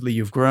rapidly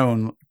you've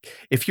grown.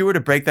 If you were to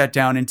break that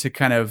down into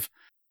kind of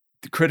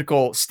the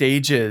critical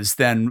stages,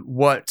 then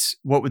what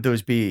would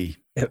those be?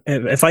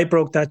 If I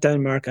broke that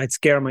down, Mark, I'd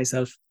scare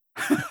myself.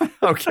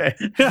 Okay.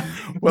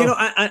 Well,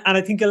 and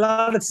I think a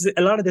lot of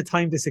the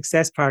time, the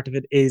success part of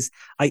it is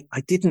I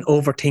didn't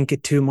overthink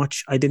it too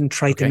much. I didn't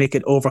try to make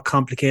it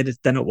overcomplicated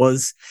than it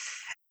was.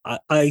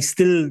 I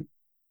still,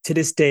 to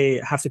this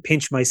day, have to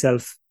pinch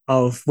myself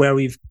of where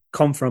we've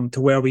come from to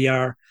where we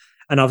are.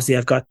 And obviously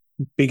I've got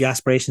big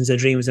aspirations and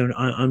dreams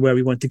on where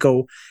we want to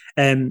go.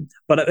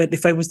 But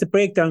if I was to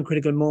break down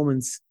critical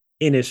moments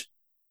in it,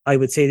 I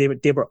would say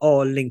they were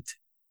all linked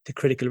to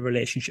critical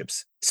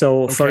relationships.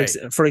 So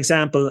for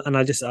example, and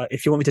I'll just,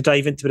 if you want me to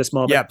dive into it a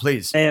small bit. Yeah,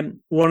 please.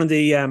 One of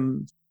the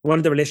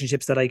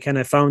relationships that I kind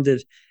of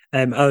founded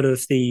out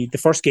of the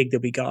first gig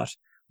that we got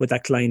with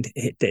that client,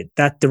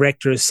 that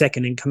director's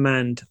second in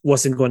command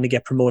wasn't going to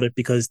get promoted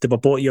because they were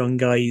both young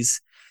guys.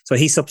 So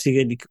he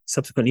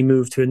subsequently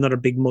moved to another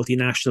big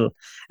multinational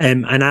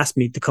and asked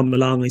me to come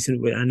along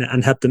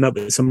and help them out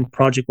with some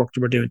project work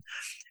that we're doing,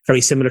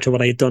 very similar to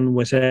what I had done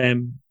with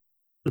the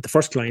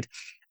first client.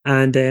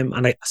 And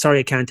I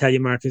can't tell you,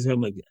 Mark, because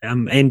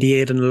I'm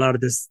NDA'd on a lot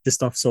of this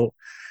stuff. So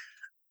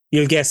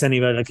you'll guess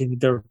anyway. Like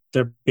they're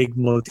big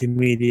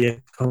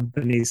multimedia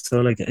companies,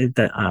 so like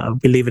I'll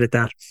leave it at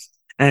that.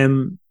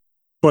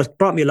 But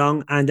brought me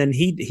along, and then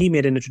he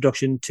made an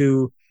introduction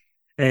to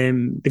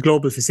the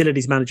global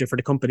facilities manager for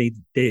the company.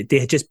 They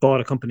had just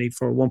bought a company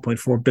for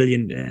 1.4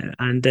 billion,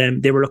 and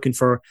they were looking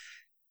for,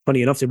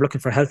 funny enough,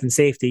 health and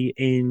safety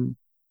in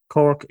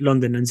Cork,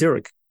 London, and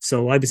Zurich.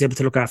 So I was able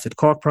to look after the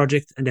Cork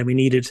project, and then we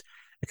needed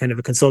a kind of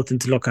a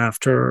consultant to look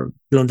after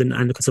London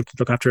and a consultant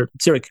to look after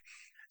Zurich.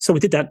 So we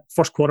did that.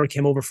 First quarter,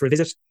 came over for a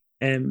visit,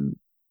 and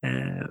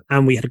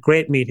we had a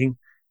great meeting.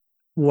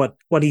 What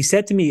he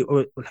said to me,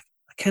 I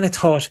kind of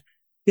thought,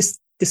 this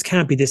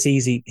can't be this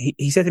easy.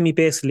 He said to me,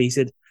 basically, he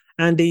said,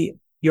 Andy,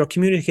 your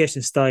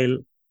communication style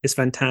is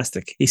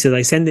fantastic. He said,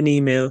 I send an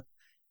email,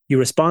 you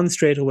respond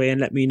straight away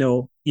and let me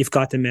know you've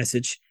got the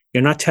message.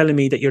 You're not telling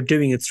me that you're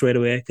doing it straight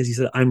away, because he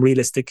said, I'm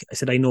realistic. I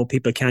said, I know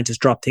people can't just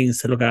drop things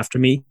to look after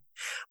me.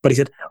 But he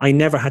said, I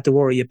never had to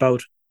worry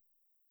about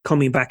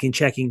coming back and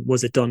checking,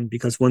 was it done?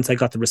 Because once I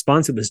got the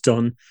response, it was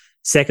done.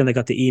 Second, I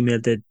got the email.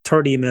 The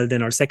third email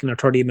then, or second or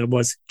third email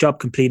was, job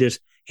completed.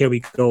 Here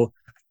we go.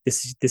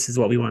 This is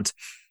what we want.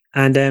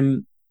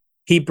 And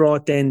he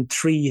brought then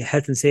 3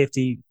 health and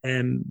safety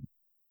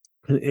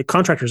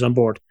contractors on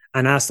board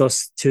and asked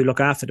us to look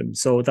after them.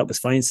 So that was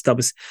fine. So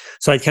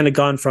I'd kind of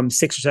gone from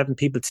 6 or 7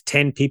 people to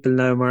 10 people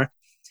now, Mark.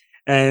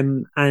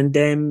 And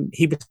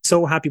he was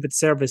so happy with the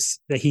service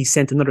that he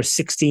sent another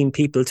 16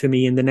 people to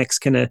me in the next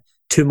kind of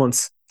 2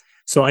 months.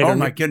 So oh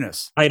my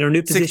goodness, I had our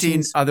new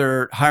positions. 16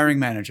 other hiring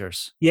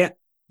managers. Yeah,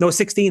 no,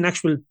 16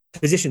 actual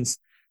positions.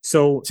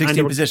 So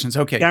 16 positions,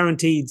 okay,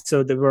 guaranteed.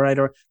 So they were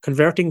either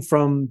converting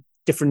from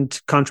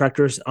different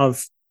contractors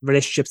of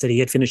relationships that he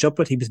had finished up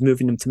with. He was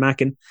moving them to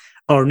Mackin,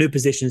 or new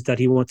positions that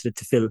he wanted it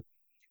to fill.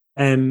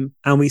 And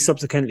we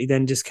subsequently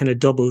then just kind of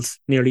doubled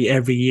nearly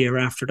every year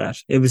after that.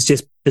 It was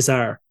just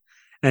bizarre.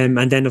 And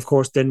then, of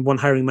course, then one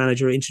hiring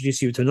manager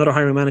introduced you to another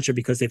hiring manager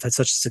because they've had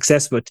such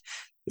success with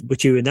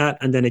you in that.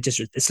 And then it's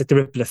like the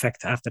ripple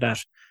effect after that.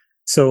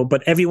 So,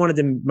 but every one of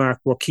them, Mark,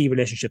 were key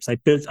relationships. I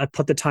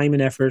put the time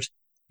and effort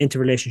into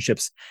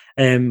relationships.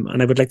 And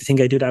I would like to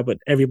think I do that with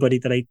everybody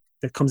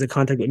that comes in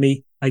contact with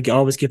me. I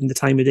always give them the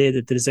time of day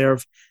that they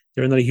deserve.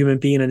 They're another human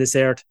being on this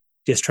earth,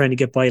 just trying to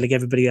get by like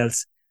everybody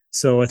else.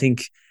 So I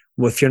think,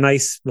 well, if you're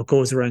nice, what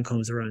goes around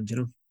comes around, you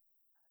know?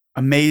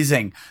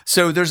 Amazing.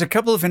 So there's a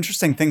couple of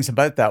interesting things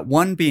about that.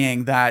 One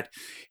being that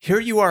here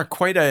you are,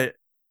 quite a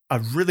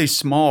really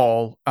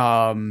small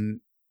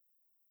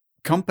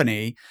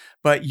company,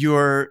 but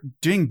you're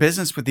doing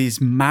business with these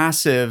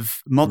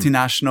massive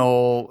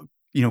multinational,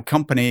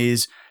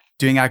 companies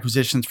doing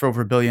acquisitions for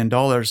over $1 billion.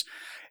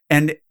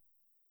 And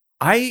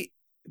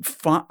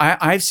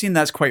I've seen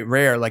that's quite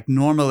rare. Like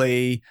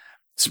normally,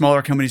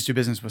 smaller companies do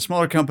business with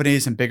smaller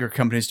companies, and bigger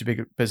companies do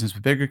bigger business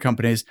with bigger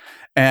companies.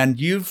 And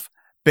you've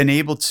been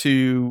able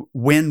to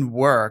win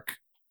work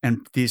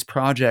and these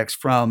projects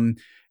from,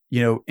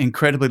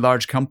 incredibly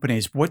large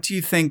companies. What do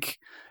you think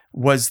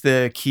was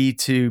the key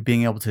to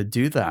being able to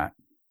do that?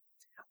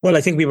 Well,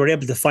 I think we were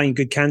able to find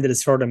good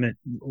candidates for them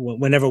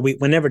whenever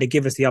they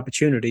give us the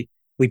opportunity.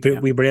 We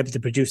were able to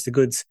produce the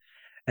goods.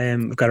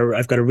 I've got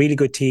a really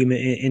good team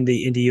in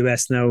the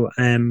US now,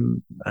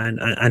 and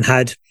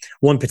had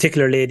one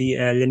particular lady,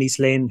 Lenise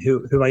Lane,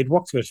 who I'd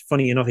worked with.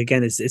 Funny enough,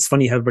 again, it's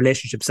funny how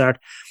relationships are.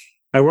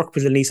 I worked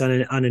with Lenise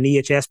on an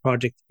EHS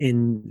project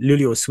in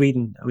Luleå,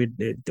 Sweden.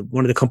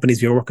 One of the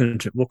companies we were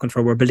working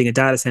for, we're building a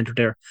data center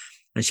there,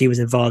 and she was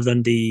involved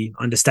on the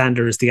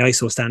standards, the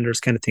ISO standards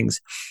kind of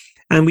things.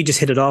 And we just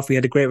hit it off. We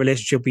had a great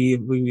relationship. We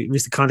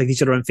used to contact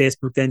each other on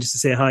Facebook then just to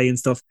say hi and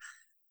stuff.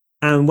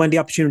 And when the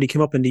opportunity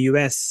came up in the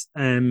US,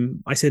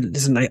 I said,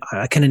 listen,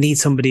 I kind of need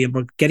somebody, and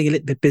we're getting a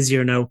little bit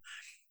busier now.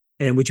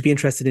 And would you be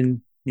interested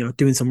in,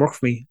 doing some work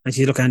for me? And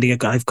she said, look, Andy, I've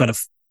got a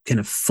kind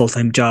of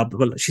full-time job.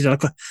 Well, she said,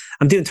 look,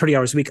 I'm doing 30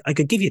 hours a week. I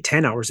could give you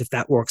 10 hours if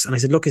that works. And I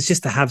said, look, it's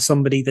just to have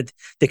somebody that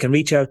they can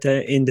reach out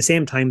to in the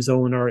same time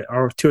zone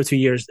or 2 or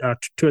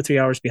 3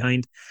 hours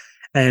behind.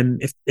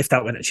 If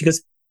that went. She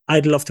goes,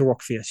 I'd love to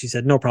work for you. She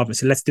said, no problem.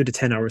 So let's do the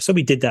 10 hours. So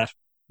we did that.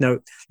 Now,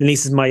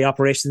 Denise is my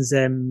operations,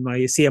 my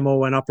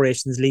CMO and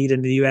operations lead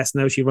in the US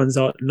now. She runs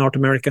out North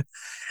America.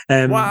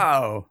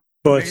 Wow.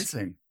 But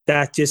amazing.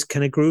 That just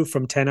kind of grew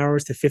from 10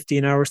 hours to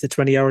 15 hours to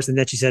 20 hours. And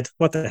then she said,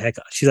 what the heck?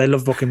 She said, I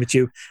love working with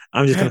you.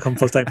 I'm just going to come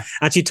full time.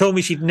 And she told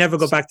me she'd never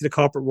go back to the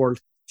corporate world.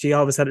 She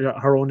always had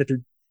her own little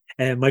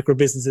micro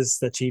businesses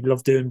that she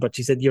loved doing. But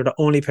she said, you're the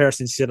only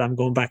person, she said, I'm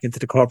going back into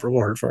the corporate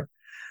world for.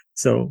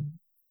 So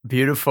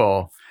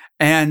beautiful.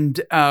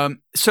 And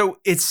so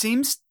it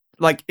seems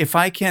like, if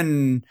I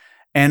can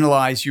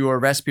analyze your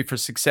recipe for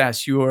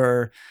success,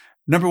 your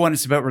number one,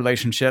 it's about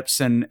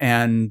relationships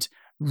and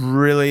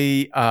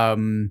really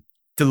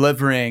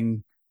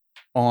delivering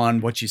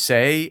on what you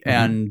say.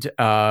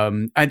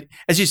 Mm-hmm. And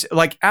as you say,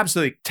 like,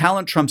 absolutely,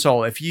 talent trumps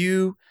all. If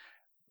you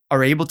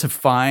are able to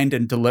find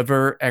and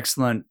deliver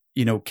excellent,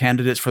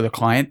 candidates for the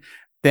client,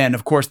 then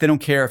of course they don't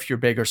care if you're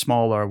big or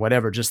small or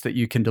whatever, just that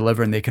you can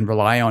deliver and they can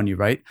rely on you,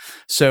 right?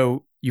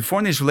 So you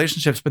form these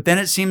relationships, but then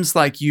it seems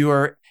like you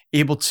are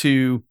able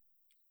to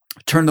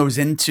turn those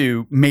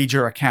into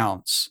major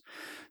accounts.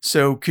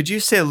 So could you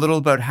say a little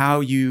about how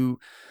you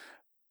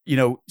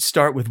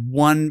start with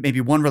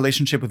maybe one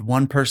relationship with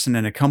one person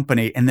in a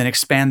company and then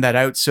expand that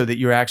out so that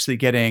you're actually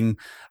getting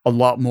a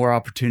lot more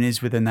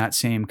opportunities within that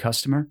same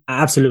customer?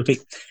 Absolutely.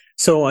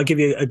 So I'll give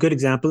you a good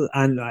example.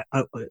 And I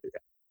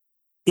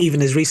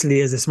even as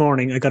recently as this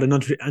morning, I got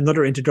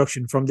another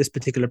introduction from this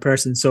particular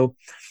person. So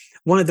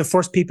one of the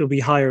first people we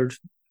hired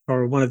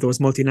for one of those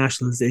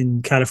multinationals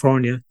in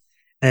California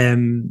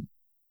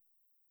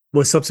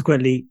was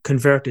subsequently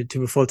converted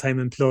to a full-time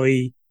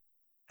employee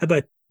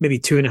about maybe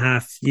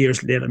 2.5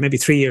 years later, maybe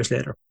 3 years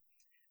later.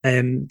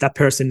 That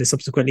person is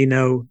subsequently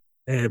now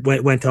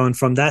went on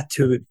from that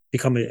to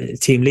become a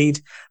team lead,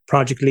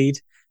 project lead,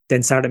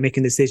 then started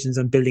making decisions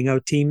on building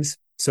out teams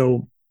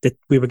so that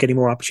we were getting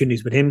more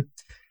opportunities with him.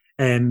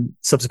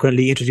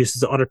 Subsequently introduced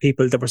us to other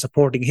people that were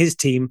supporting his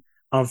team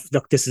of,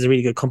 look, this is a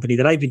really good company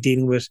that I've been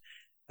dealing with.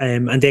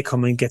 and they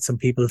come and get some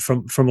people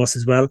from us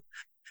as well.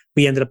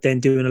 We ended up then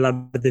doing a lot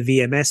of the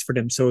VMS for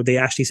them. So they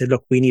actually said,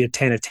 look, we need a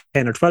 10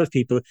 or 12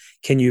 people.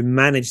 Can you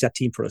manage that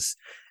team for us?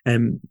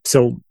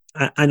 So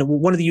and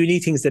one of the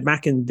unique things that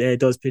Mackin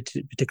does,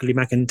 particularly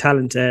Mackin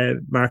Talent,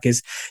 Mark,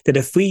 is that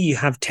if we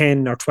have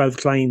 10 or 12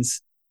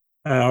 clients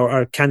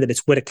or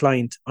candidates with a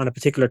client on a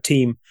particular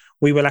team,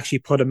 we will actually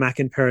put a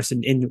Mackin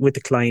person in with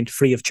the client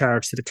free of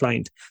charge to the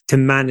client to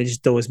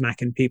manage those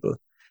Mackin people.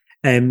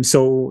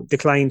 So the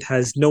client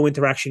has no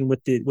interaction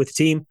with the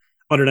team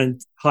other than,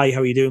 hi,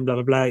 how are you doing, blah,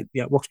 blah, blah.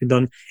 Yeah, work's been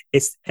done.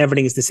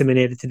 Everything is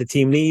disseminated to the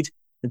team lead.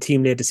 The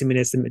team lead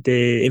disseminates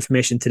the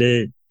information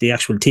to the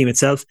actual team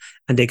itself,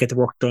 and they get the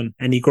work done.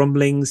 Any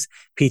grumblings,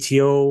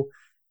 PTO,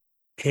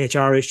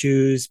 HR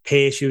issues,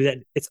 pay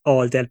issues, it's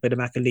all dealt by the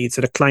Mackin lead.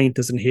 So the client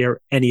doesn't hear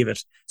any of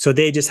it. So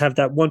they just have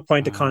that one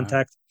point of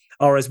contact.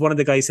 Or as one of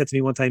the guys said to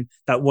me one time,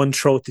 that one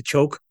throat to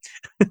choke,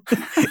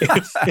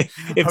 if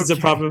there's a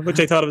problem,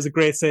 which I thought was a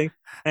great saying.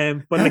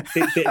 But like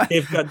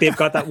they've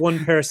got that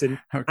one person,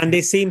 and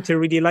they seem to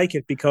really like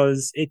it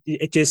because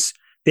it just,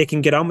 they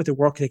can get on with the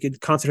work, they can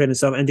concentrate on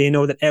stuff, and they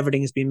know that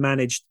everything is being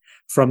managed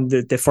from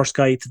the first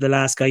guy to the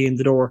last guy in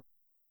the door.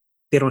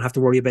 They don't have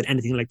to worry about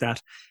anything like that.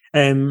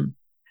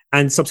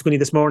 And subsequently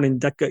this morning,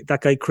 that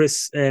guy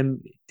Chris did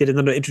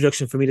another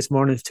introduction for me this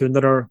morning to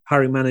another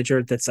hiring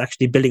manager that's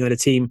actually building out a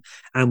team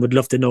and would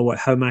love to know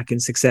how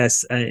Mackin's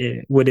success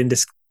within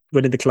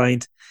the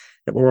client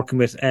that we're working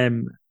with,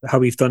 how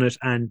we've done it,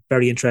 and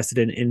very interested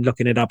in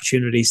looking at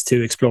opportunities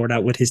to explore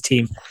that with his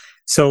team.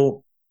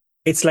 So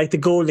it's like the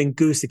golden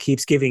goose that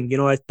keeps giving,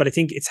 but I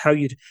think it's how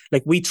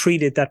we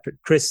treated that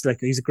Chris, like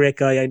he's a great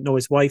guy. I know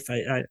his wife,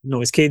 I know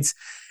his kids.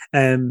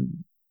 But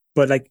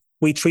like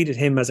we treated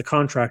him as a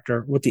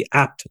contractor with the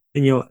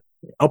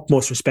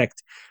utmost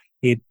respect.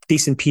 He had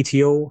decent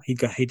PTO.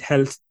 He'd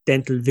health,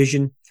 dental,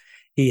 vision.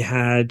 He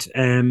had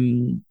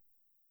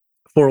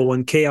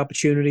 401k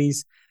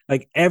opportunities,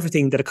 like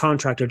everything that a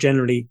contractor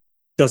generally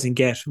doesn't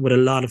get with a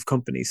lot of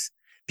companies.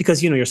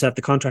 Because yourself,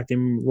 the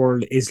contracting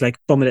world is like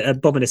bumming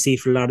a seat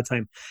for a lot of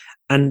time.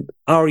 And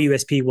our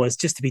USP was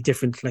just to be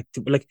different.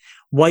 Like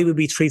why would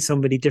we treat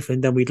somebody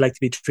different than we'd like to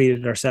be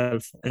treated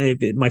ourselves?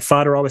 My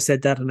father always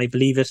said that, and I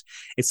believe it.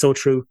 It's so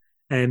true.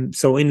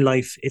 So in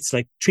life, it's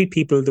like treat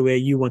people the way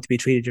you want to be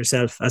treated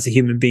yourself as a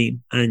human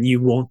being, and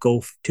you won't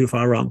go too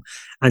far wrong.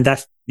 And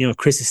that,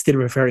 Chris is still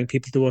referring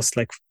people to us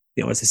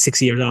as a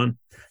 6 years on.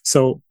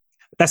 So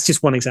that's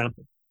just one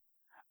example.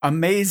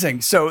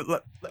 Amazing.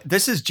 So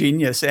this is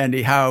genius,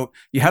 Andy, how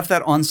you have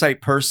that on-site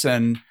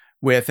person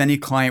with any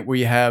client where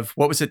you have,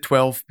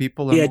 12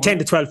 people? Or yeah, more? 10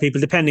 to 12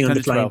 people, depending on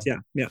the client.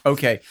 Yeah.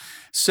 Okay.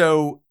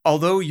 So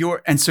although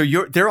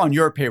they're on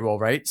your payroll,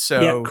 right?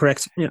 So yeah,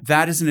 correct. Yeah.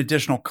 That is an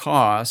additional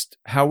cost.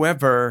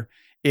 However,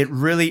 it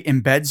really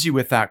embeds you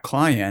with that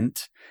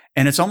client.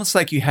 And it's almost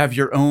like you have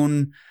your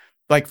own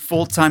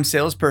full-time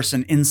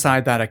salesperson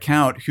inside that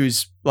account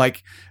who's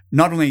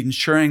not only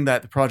ensuring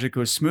that the project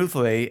goes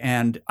smoothly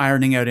and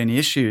ironing out any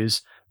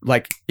issues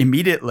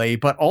immediately,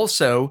 but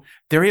also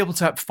they're able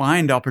to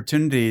find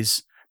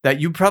opportunities that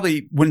you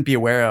probably wouldn't be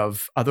aware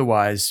of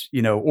otherwise,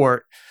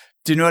 or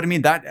do you know what I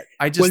mean? That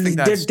I just think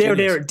that's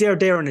they're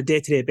there on a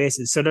day-to-day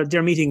basis. So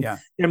they're meeting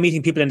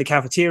people in the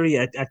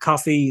cafeteria at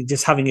coffee,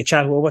 just having a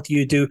chat. Well, what do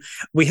you do?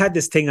 We had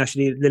this thing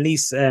actually,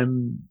 Lise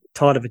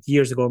thought of it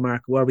years ago,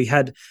 Mark, where we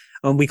had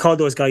we call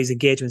those guys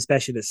engagement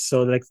specialists.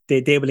 So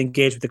they will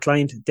engage with the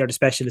client. They're the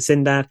specialists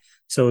in that.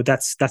 So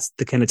that's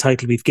the kind of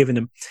title we've given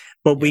them.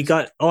 But we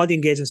got all the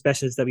engagement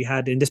specialists that we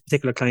had in this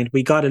particular client.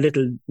 We got a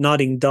little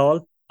nodding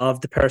doll of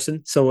the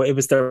person. So it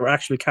was their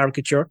actual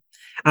caricature.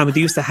 And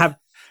they used to have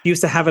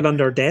it on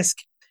their desk.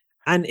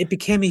 And it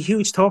became a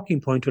huge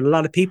talking point with a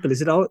lot of people. They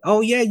said,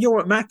 oh yeah,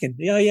 you're at Mackin.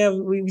 Yeah,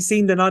 we've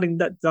seen the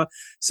nodding.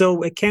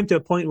 So it came to a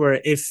point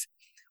where if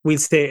we'll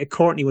say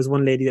Courtney was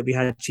one lady that we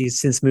had, she's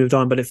since moved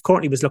on, but if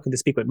Courtney was looking to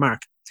speak with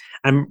Mark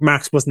and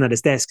Mark wasn't at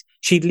his desk,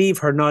 she'd leave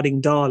her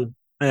nodding doll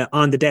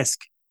on the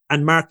desk,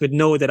 and Mark would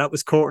know that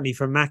was Courtney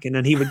from Mackin,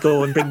 and he would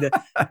go and bring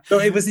so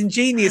it was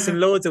ingenious in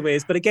loads of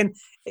ways. But again,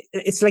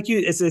 it's like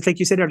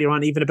you said earlier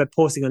on, even about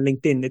posting on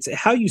LinkedIn, it's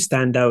how you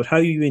stand out, how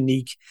you're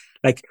unique.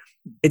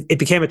 It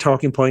became a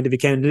talking point. It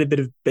became a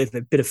little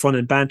bit of fun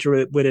and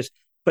banter with it,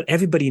 but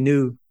everybody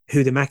knew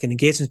who the Mackin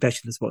engagement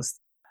specialist was.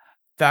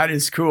 That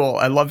is cool.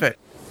 I love it.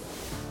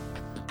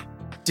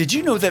 Did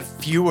you know that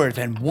fewer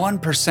than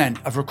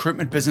 1% of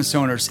recruitment business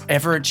owners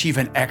ever achieve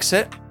an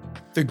exit?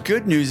 The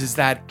good news is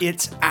that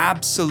it's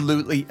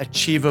absolutely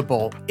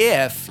achievable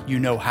if you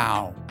know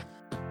how.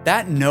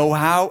 That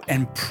know-how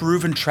and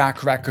proven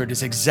track record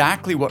is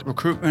exactly what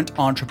Recruitment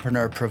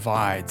Entrepreneur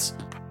provides.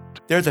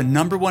 They're the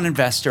 #1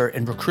 investor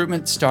in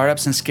recruitment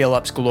startups and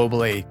scale-ups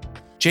globally.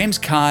 James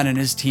Kahn and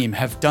his team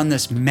have done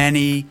this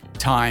many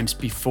times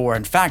before.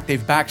 In fact,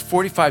 they've backed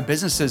 45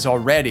 businesses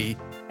already,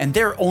 and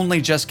they're only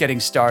just getting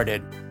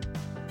started.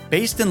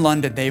 Based in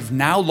London, they've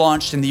now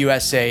launched in the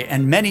USA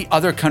and many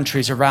other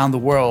countries around the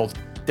world.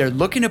 They're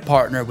looking to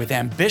partner with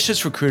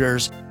ambitious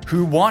recruiters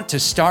who want to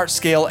start,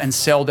 scale, and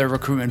sell their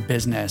recruitment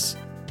business.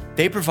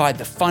 They provide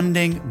the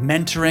funding,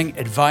 mentoring,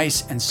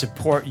 advice, and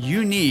support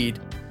you need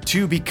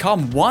to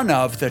become one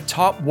of the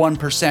top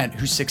 1%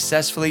 who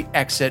successfully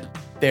exit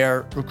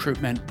their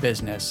recruitment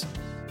business.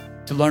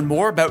 To learn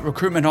more about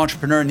Recruitment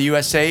Entrepreneur in the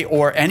USA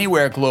or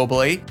anywhere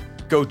globally,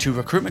 go to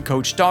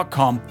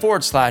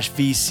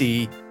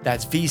recruitmentcoach.com/VC.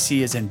 That's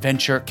VC as in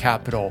venture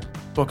capital.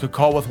 Book a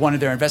call with one of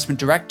their investment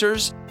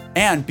directors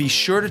and be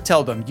sure to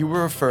tell them you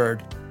were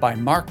referred by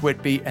Mark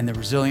Whitby and the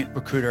Resilient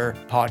Recruiter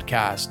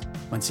podcast.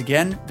 Once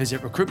again,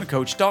 visit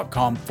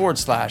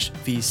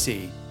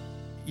recruitmentcoach.com/VC.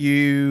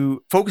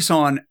 You focus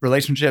on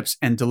relationships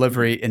and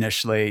delivery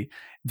initially,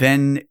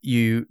 then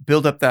you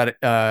build up that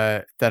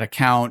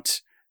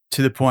account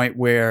to the point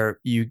where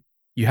you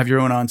have your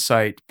own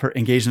on-site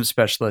engagement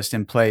specialist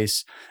in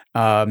place.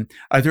 Are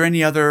there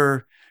any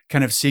other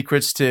kind of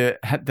secrets that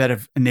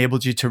have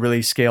enabled you to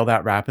really scale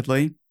that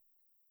rapidly?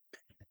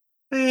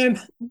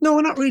 No,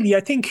 not really.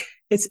 I think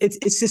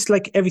it's just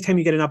like every time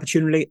you get an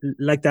opportunity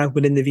like that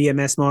within the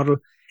VMS model,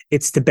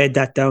 it's to bed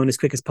that down as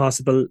quick as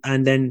possible,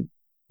 and then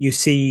you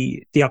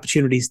see the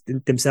opportunities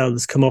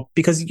themselves come up.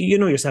 Because you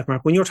know yourself,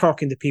 Mark, when you're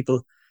talking to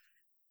people,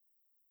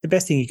 the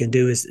best thing you can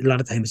do is a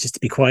lot of times just to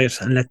be quiet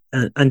and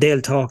and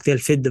they'll talk, they'll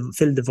fill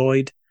the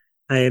void,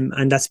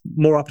 and that's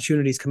more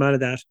opportunities come out of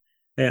that.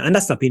 And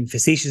that's not being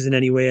facetious in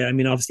any way. I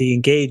mean, obviously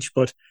engage,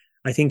 but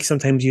I think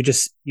sometimes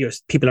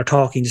people are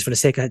talking just for the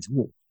sake of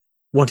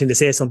wanting to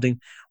say something.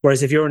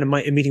 Whereas if you're in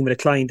a meeting with a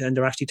client and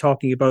they're actually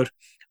talking about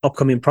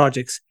upcoming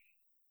projects,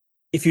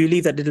 if you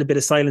leave that little bit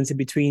of silence in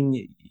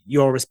between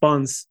your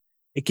response,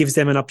 it gives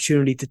them an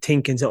opportunity to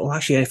think and say, oh,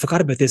 actually, I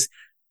forgot about this.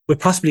 We're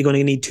possibly going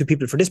to need 2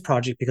 people for this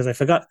project because I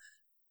forgot.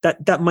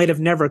 That might have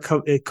never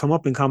come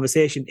up in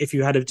conversation if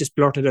you had have just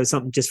blurted out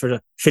something just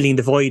for filling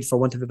the void, for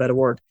want of a better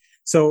word.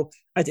 So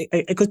I think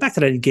it goes back to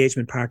that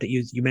engagement part that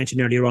you mentioned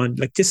earlier on.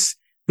 Like, just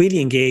really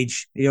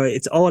engage. You know,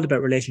 it's all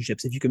about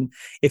relationships. If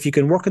you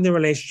can work on the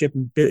relationship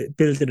and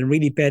build it and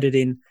really bed it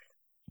in.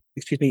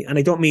 Excuse me, and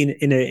I don't mean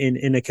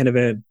in a kind of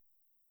a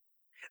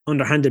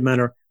underhanded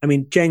manner. I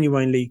mean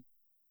genuinely.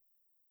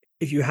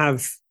 If you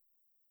have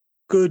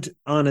good,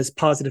 honest,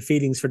 positive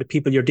feelings for the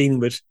people you're dealing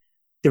with,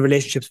 the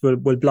relationships will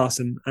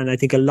blossom. And I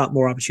think a lot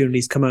more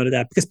opportunities come out of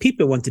that because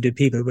people want to do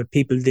people with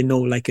people they know,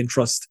 like, and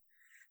trust.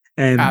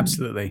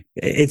 Absolutely.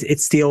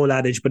 It's the old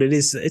adage, but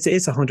it's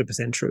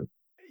 100% true.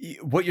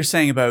 What you're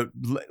saying about,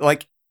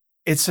 like,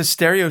 it's a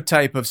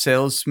stereotype of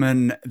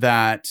salesmen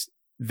that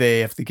they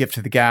have the gift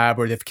of the gab,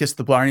 or they've kissed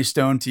the Blarney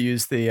Stone, to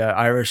use the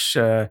Irish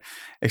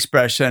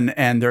expression,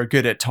 and they're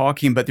good at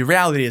talking. But the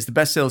reality is the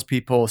best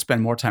salespeople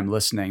spend more time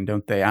listening,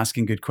 don't they?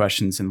 Asking good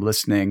questions and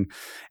listening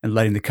and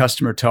letting the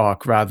customer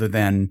talk rather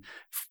than,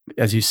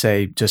 as you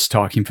say, just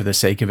talking for the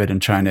sake of it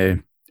and trying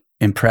to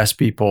impress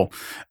people.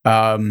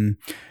 How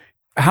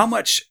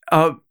much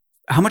of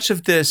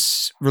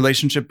this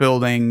relationship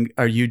building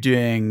are you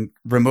doing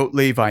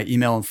remotely via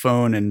email and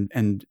phone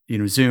and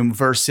Zoom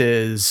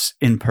versus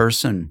in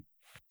person?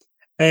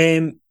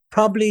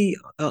 Probably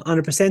on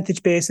a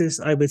percentage basis,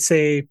 I would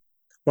say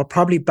we're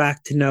probably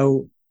back to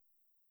now,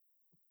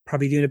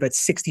 probably doing about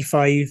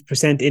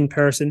 65% in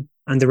person,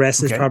 and the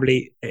rest is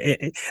probably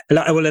a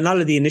lot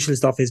of the initial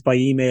stuff is by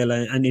email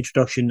and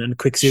introduction and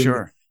quick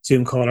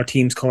Zoom call or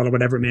Teams call or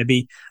whatever it may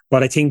be.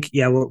 But I think,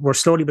 we're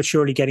slowly but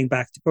surely getting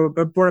back.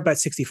 We're about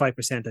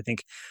 65%, I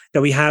think,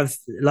 that we have.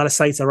 A lot of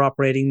sites are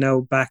operating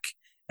now back,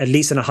 at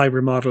least in a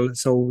hybrid model.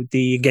 So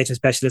the engagement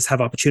specialists have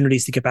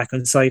opportunities to get back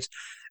on site.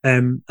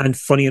 And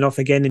funny enough,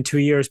 again, in 2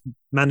 years,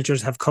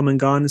 managers have come and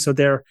gone. So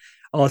they're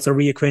also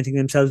reacquainting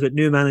themselves with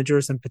new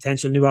managers and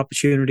potential new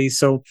opportunities.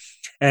 So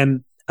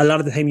a lot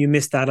of the time you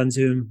miss that on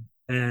Zoom,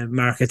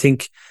 Mark. I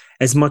think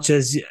as much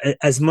as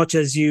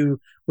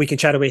we can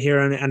chat away here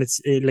and it's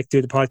like do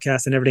the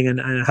podcast and everything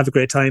and have a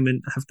great time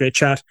and have a great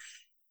chat.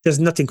 There's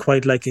nothing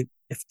quite like it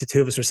if the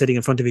two of us are sitting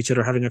in front of each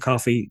other having a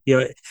coffee.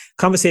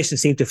 Conversations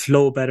seem to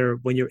flow better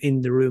when you're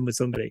in the room with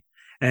somebody.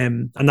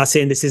 I'm not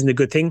saying this isn't a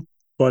good thing,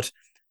 but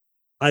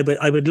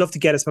I would love to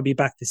get us probably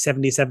back to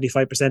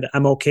 70-75%.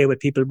 I'm okay with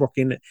people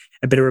working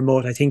a bit of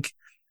remote. I think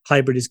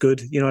hybrid is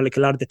good. Like a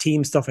lot of the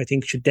team stuff, I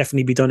think should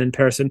definitely be done in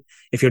person.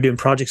 If you're doing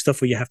project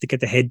stuff where you have to get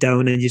the head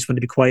down and you just want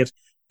to be quiet,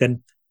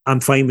 then I'm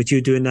fine with you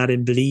doing that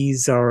in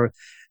Belize or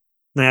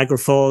Niagara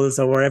Falls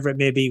or wherever it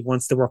may be.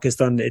 Once the work is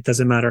done, it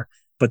doesn't matter.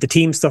 But the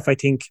team stuff, I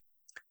think,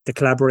 the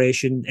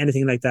collaboration,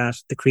 anything like that,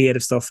 the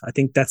creative stuff, I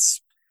think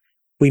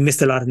we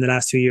missed a lot in the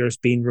last 2 years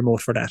being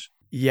remote for that.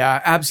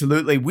 Yeah,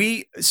 absolutely.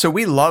 We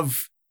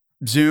love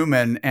Zoom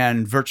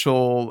and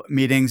virtual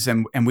meetings,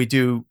 and we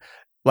do,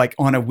 like,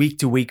 on a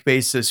week-to-week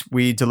basis,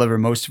 we deliver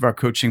most of our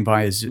coaching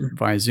via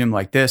Zoom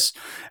like this.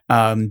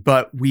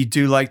 But we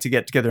do like to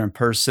get together in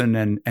person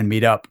and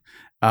meet up.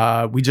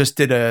 We just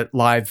did a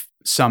live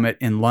summit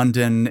in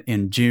London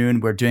in June.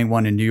 We're doing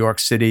one in New York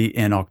City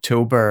in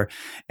October.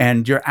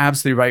 And you're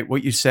absolutely right.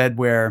 What you said,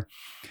 where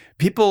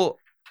people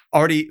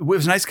it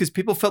was nice because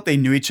people felt they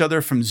knew each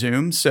other from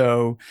Zoom.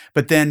 So,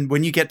 but then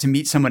when you get to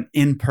meet someone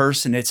in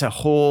person, it's a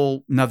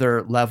whole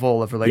nother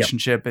level of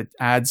relationship. Yep.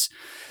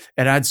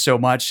 it adds so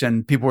much,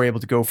 and people were able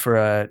to go for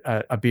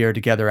a beer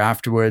together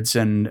afterwards.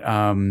 And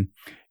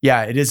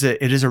yeah, it is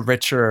a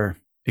richer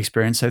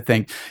experience, I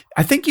think.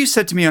 I think you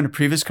said to me on a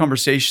previous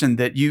conversation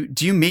that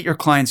do you meet your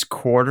clients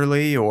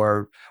quarterly,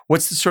 or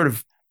what's the sort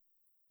of,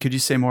 could you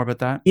say more about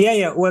that?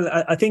 Yeah. Well,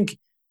 I think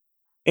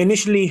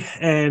initially,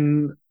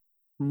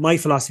 my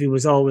philosophy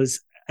was always,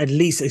 at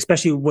least,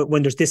 especially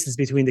when there's distance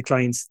between the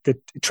clients, that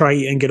try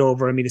and get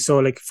over. I mean, so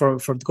like for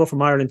to go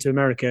from Ireland to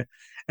America,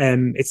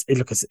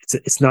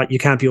 it's not, you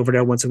can't be over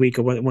there once a week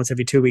or once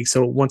every 2 weeks.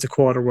 So once a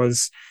quarter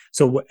was,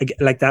 so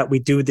like that. We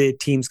do the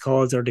Teams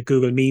calls or the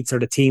Google Meets or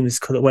the Teams,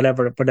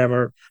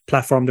 whatever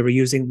platform they were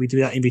using. We do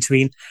that in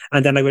between,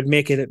 and then I would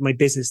make it my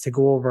business to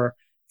go over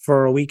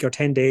for a week or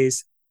 10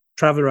 days,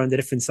 travel around the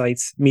different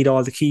sites, meet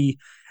all the key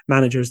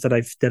managers that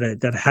I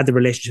had the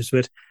relationships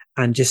with,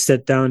 and just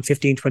sit down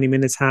 15, 20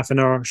 minutes, half an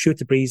hour, shoot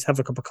the breeze, have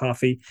a cup of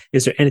coffee.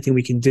 Is there anything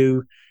we can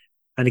do?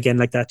 And again,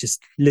 like that,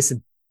 just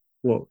listen.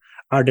 Well,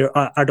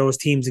 are those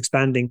teams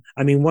expanding?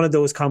 I mean, one of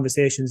those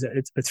conversations,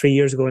 it's 3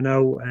 years ago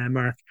now,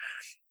 Mark,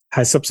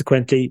 has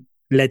subsequently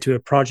led to a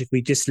project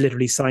we just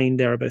literally signed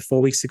there about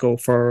 4 weeks ago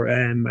for,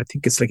 I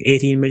think it's like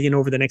 18 million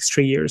over the next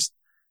 3 years.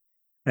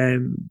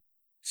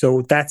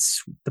 So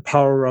that's the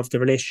power of the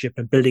relationship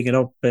and building it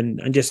up,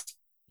 and just,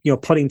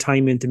 putting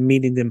time into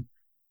meeting them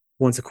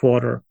once a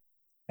quarter,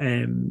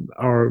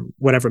 or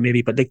whatever it may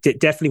be. But like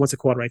definitely once a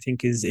quarter, I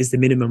think is the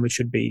minimum it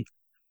should be.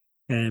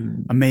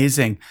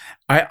 Amazing.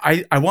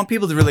 I want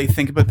people to really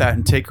think about that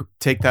and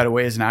take that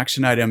away as an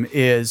action item.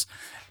 Is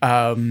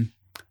when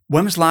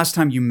was the last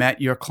time you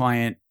met your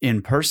client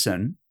in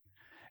person?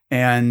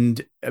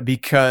 And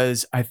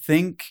because I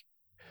think,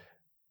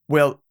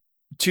 well,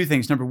 two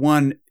things. Number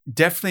one,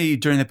 definitely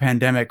during the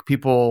pandemic,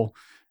 people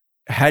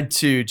had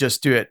to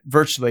just do it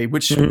virtually,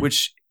 which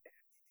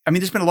I mean,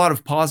 there's been a lot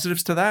of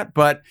positives to that,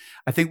 but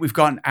I think we've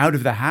gotten out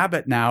of the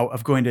habit now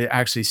of going to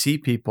actually see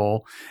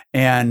people.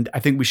 And I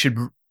think we should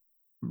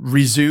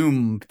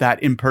resume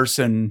that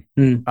in-person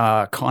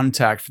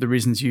contact for the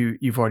reasons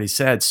you've already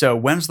said. So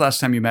when's the last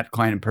time you met a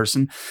client in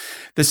person?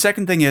 The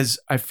second thing is,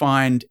 I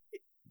find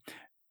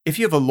if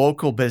you have a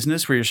local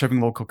business where you're serving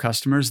local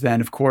customers,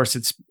 then of course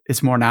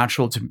it's more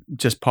natural to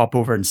just pop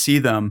over and see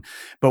them.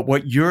 But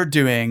what you're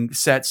doing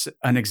sets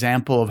an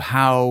example of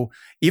how,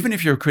 even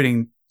if you're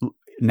recruiting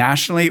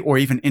nationally or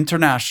even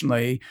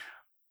internationally,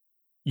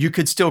 you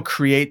could still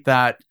create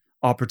that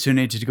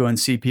opportunity to go and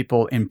see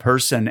people in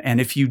person. And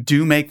if you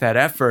do make that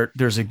effort,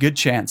 there's a good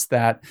chance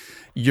that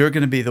you're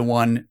going to be the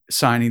one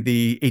signing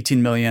the $18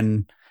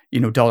 million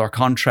dollar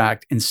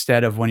contract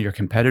instead of one of your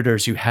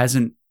competitors who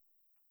hasn't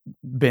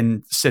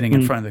been sitting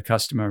in front of the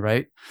customer,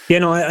 right? Yeah,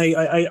 no,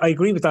 I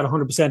agree with that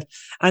 100%.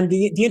 And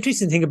the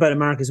interesting thing about it,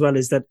 Mark, as well,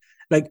 is that,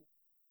 like,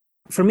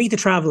 for me to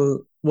travel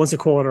once a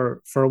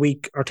quarter for a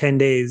week or 10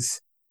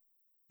 days,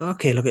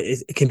 okay, look,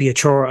 it can be a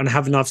chore, and I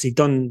haven't obviously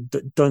done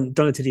it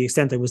to the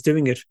extent I was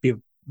doing it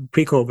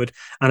pre-COVID,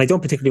 and I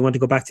don't particularly want to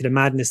go back to the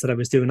madness that I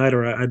was doing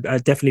either.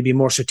 I'd definitely be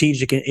more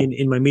strategic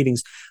in my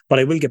meetings, but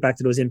I will get back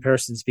to those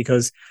in-persons,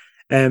 because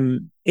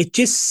it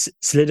just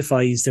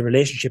solidifies the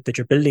relationship that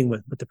you're building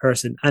with the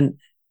person. And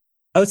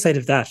outside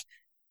of that,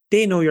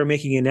 they know you're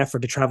making an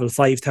effort to travel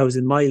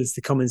 5,000 miles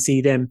to come and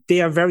see them.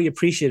 They are very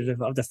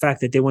appreciative of the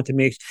fact that you want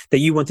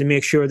to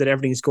make sure that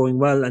everything's going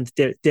well and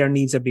their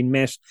needs are being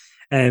met.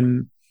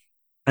 And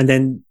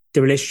then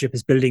the relationship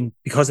is building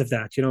because of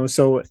that,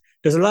 So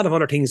there's a lot of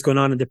other things going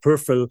on in the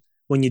peripheral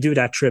when you do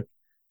that trip.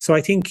 So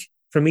I think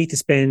for me to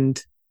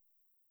spend,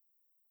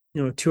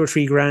 $2 or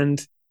 $3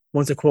 grand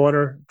once a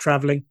quarter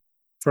traveling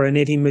for an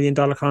 $18 million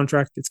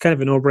contract, it's kind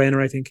of a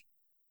no-brainer, I think.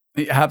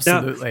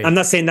 Absolutely. Now, I'm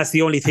not saying that's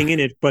the only thing in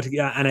it, but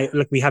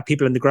we have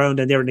people on the ground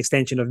and they're an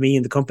extension of me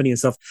and the company and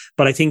stuff.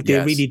 But I think they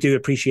really do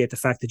appreciate the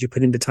fact that you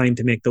put in the time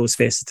to make those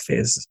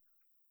face-to-faces.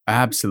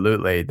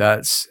 Absolutely.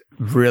 That's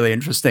really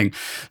interesting.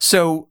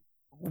 So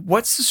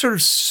what's the sort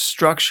of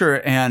structure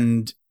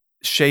and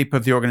shape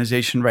of the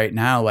organization right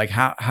now? Like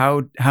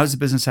how's the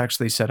business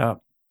actually set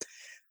up?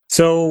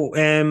 So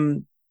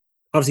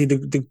obviously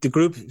the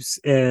group,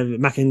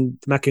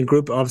 Mackin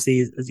Group,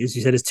 obviously, as you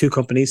said, is two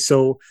companies.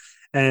 So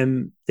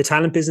the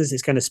talent business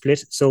is kind of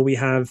split. So we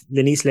have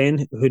Lenise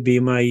Lane, who'd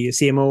be my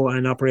CMO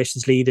and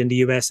operations lead in the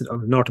US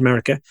or North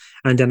America.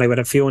 And then I would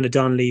have Fiona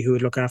Donnelly, who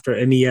would look after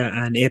EMEA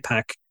and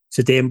APAC.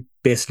 So they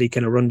basically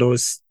kind of run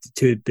those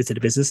two bits of the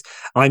business.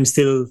 I'm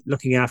still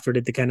looking after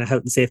the kind of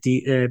health and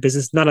safety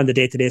business, not on the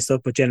day-to-day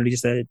stuff, but generally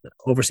just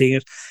overseeing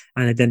it,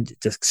 and then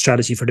just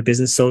strategy for the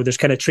business. So there's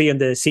kind of 3 on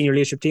the senior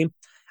leadership team.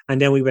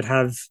 And then we would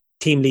have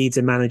team leads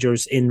and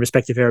managers in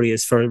respective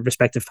areas for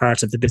respective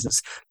parts of the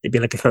business. They'd be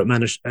like account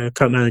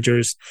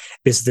managers,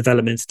 business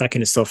development, that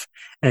kind of stuff.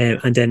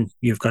 And then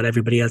you've got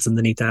everybody else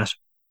underneath that.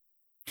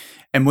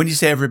 And when you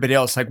say everybody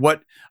else, like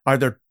what are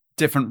there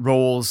different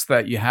roles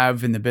that you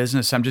have in the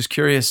business? I'm just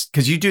curious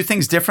because you do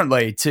things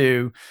differently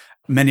to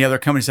many other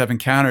companies I've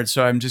encountered.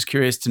 So I'm just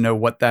curious to know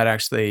what that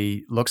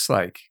actually looks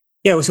like.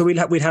 Yeah, so we'd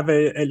have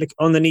a like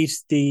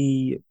underneath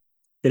the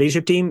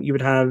leadership team, you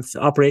would have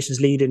operations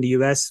lead in the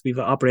US. We've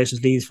got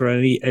operations leads for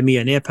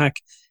EMEA and APAC.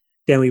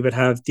 Then we would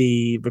have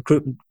the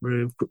recruitment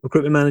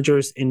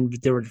managers in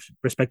their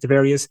respective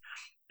areas.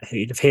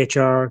 You'd have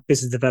HR,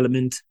 business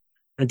development,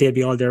 and they'd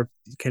be all their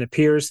kind of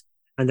peers.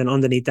 And then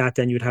underneath that,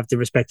 then you'd have the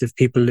respective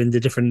people in the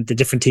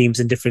different teams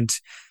and different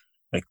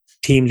like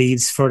team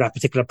leads for that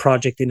particular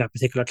project in that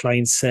particular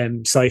client's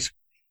site.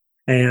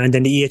 And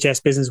then the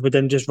EHS business would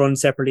then just run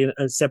separately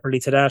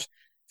to that.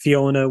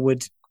 Fiona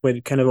would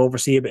kind of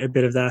oversee a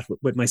bit of that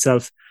with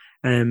myself.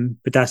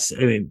 But that's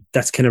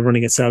kind of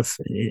running itself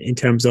in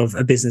terms of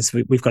a business.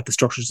 We've got the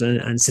structures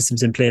and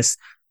systems in place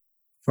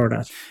for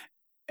that.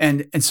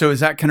 And so is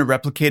that kind of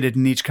replicated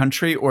in each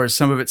country, or is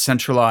some of it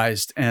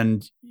centralized?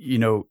 And,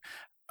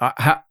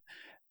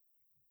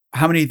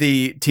 how many of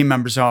the team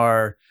members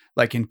are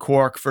like in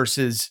Cork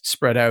versus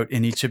spread out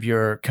in each of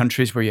your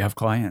countries where you have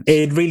clients?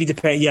 It really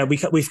depends. Yeah,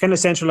 we've kind of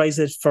centralized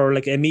it for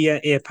like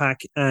EMEA,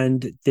 APAC,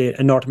 and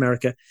North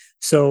America.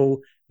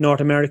 So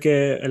North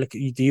America, like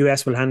the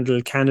US will handle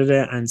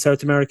Canada and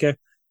South America.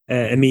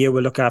 EMEA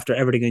will look after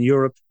everything in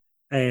Europe.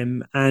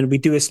 And we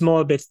do a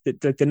small bit.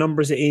 The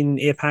numbers in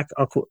APAC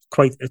are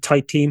quite a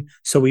tight team,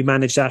 so we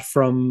manage that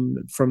from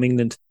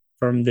England.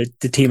 From the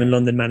team in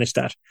London manage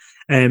that.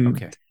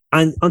 Okay.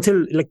 And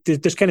until like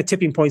there's kind of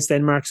tipping points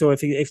then, Mark. So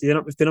if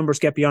the numbers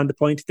get beyond the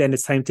point, then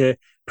it's time to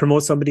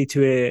promote somebody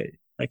to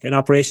an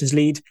operations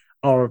lead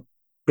or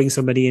bring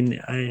somebody in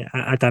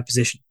at that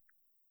position.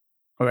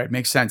 All right,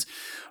 makes sense.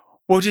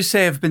 What would you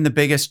say have been the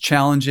biggest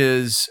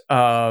challenges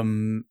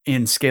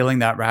in scaling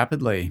that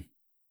rapidly?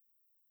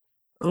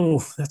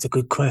 Oh, that's a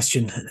good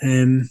question.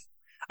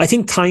 I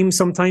think time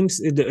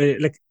sometimes,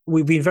 like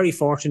we've been very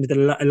fortunate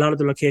that a lot of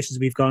the locations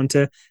we've gone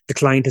to, the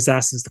client has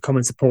asked us to come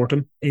and support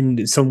them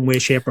in some way,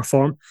 shape or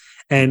form.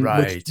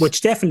 Right. Which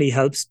definitely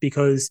helps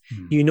because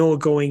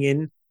going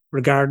in,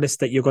 regardless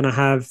that you're going to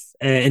have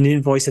an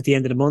invoice at the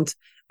end of the month,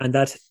 and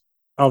that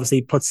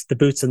obviously puts the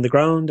boots on the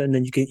ground, and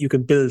then you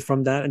can build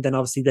from that, and then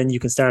obviously then you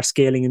can start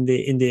scaling in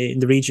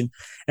the region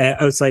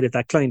outside of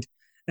that client.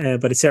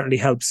 But it certainly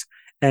helps.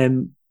 But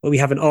we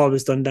haven't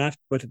always done that,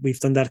 but we've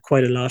done that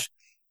quite a lot.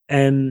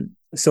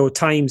 So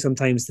time,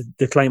 sometimes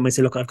the client might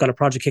say, look, I've got a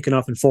project kicking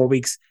off in 4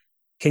 weeks.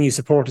 Can you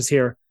support us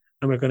here?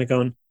 And we're going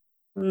to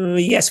go,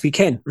 yes, we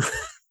can.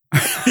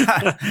 Okay.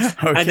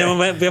 And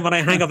then when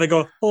I hang up, I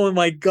go, oh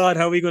my God,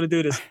 how are we going to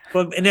do this?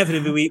 But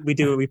inevitably we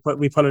do it. We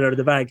pull it out of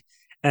the bag.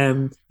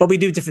 But we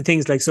do different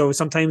things. Like, so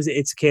sometimes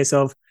it's a case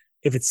of,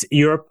 if it's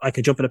Europe, I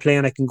can jump in a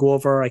plane, I can go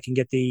over, I can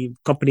get the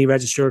company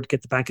registered,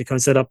 get the bank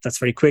account set up. That's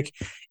very quick.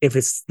 If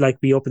it's like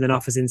we opened an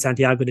office in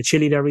Santiago de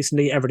Chile there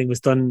recently, everything was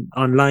done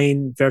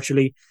online,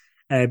 virtually,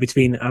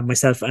 between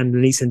myself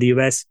and Lisa in the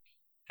US.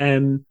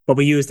 But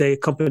we used a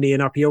company,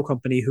 an RPO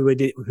company, who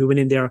went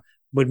in there,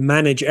 would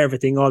manage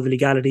everything, all the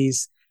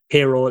legalities,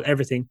 payroll,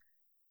 everything,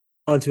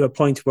 onto a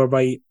point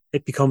whereby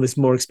it becomes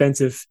more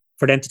expensive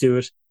for them to do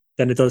it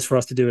than it does for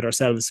us to do it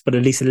ourselves. But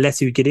at least it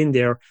lets you get in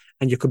there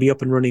and you could be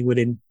up and running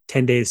within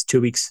 10 days,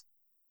 2 weeks,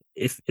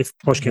 if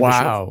push came to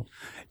shove. Wow.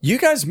 You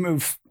guys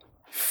move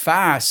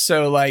fast.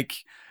 So like,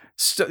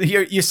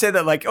 you say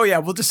that like, oh yeah,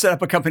 we'll just set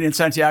up a company in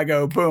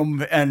Santiago,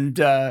 boom. And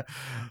for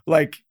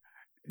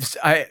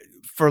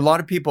a lot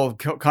of people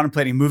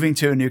contemplating moving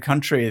to a new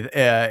country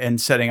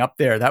and setting up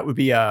there, that would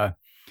be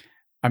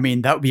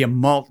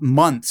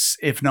months,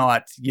 if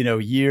not,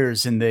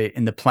 years in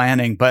the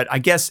planning. But I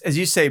guess, as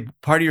you say,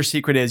 part of your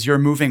secret is you're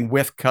moving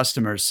with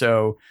customers.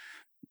 So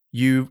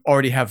you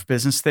already have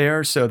business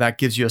there. So that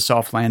gives you a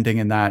soft landing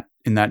in that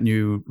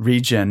new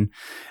region.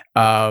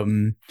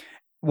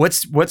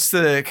 What's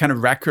the kind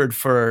of record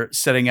for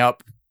setting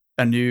up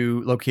a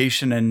new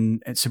location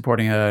and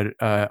supporting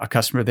a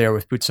customer there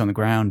with boots on the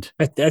ground?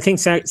 I think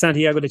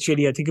Santiago de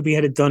Chile, I think we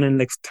had it done in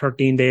like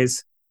 13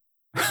 days.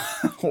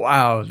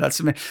 Wow, that's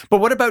amazing. But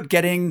what about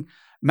getting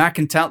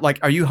Mackin talent? Like,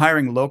 are you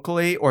hiring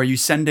locally, or are you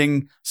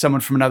sending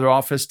someone from another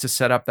office to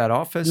set up that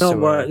office? No,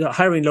 we're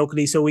hiring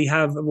locally. So we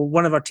have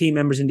one of our team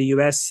members in the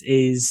US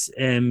is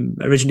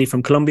originally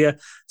from Colombia,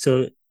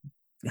 so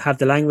have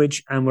the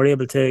language, and we're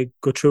able to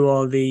go through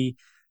all the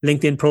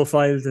LinkedIn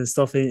profiles and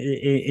stuff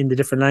in the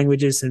different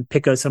languages and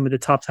pick out some of the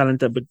top talent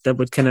that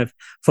would kind of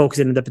focus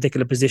in on the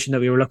particular position that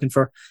we were looking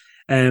for.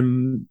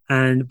 And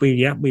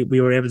we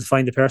were able to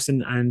find the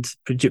person and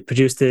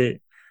produce the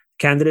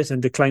candidate,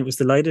 and the client was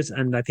delighted.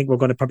 And I think we're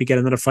going to probably get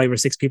another 5 or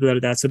 6 people out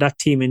of that. So that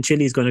team in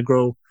Chile is going to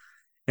grow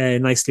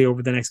nicely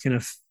over the next kind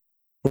of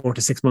 4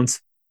 to 6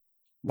 months.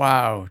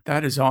 Wow,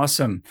 that is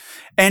awesome.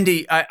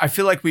 Andy, I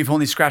feel like we've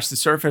only scratched the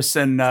surface,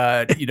 and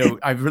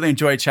I've really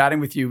enjoyed chatting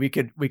with you. We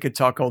could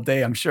talk all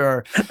day, I'm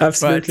sure.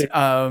 Absolutely.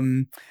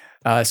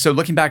 But, so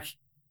looking back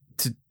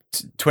to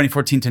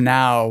 2014 to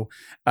now,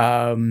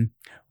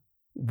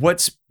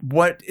 what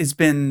has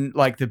been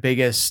like the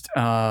biggest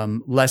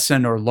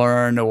lesson or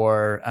learn,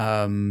 or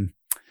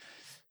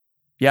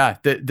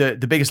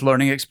the biggest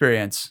learning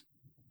experience?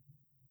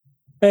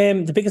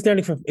 The biggest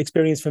learning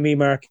experience for me,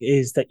 Mark,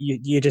 is that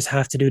you just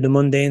have to do the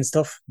mundane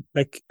stuff.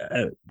 Like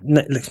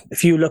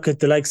if you look at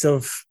the likes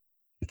of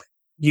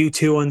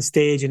U2 on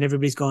stage and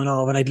everybody's going,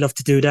 oh, and I'd love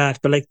to do that.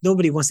 But like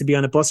nobody wants to be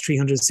on a bus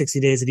 360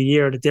 days of the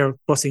year that they're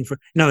busing for.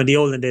 Now, in the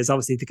olden days,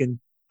 obviously they can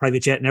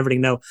private jet and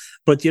everything now.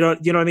 But you know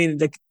what I mean?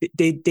 Like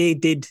they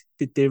did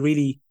the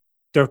really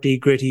dirty,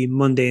 gritty,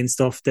 mundane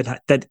stuff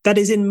that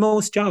is in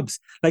most jobs.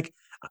 Like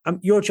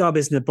your job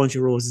isn't a bunch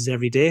of roses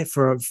every day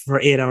for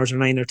 8 hours or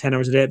 9 or 10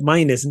 hours a day.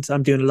 Mine isn't.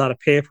 I'm doing a lot of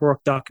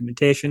paperwork,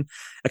 documentation.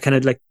 I kind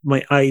of like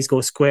my eyes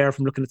go square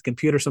from looking at the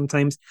computer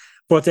sometimes.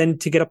 But then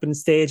to get up on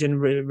stage and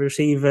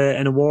receive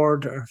an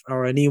award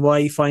or an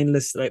EY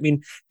finalist, I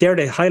mean, they're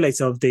the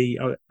highlights of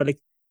but like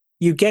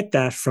you get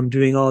that from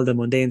doing all the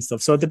mundane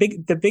stuff. So the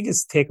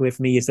biggest takeaway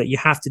for me is that you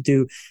have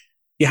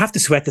to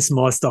sweat the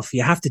small stuff.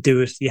 You have to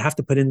do it. You have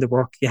to put in the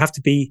work. You have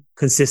to be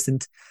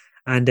consistent.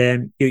 And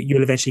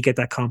you'll eventually get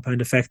that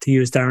compound effect, to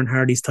use Darren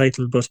Hardy's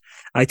title. But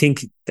I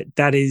think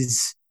that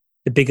is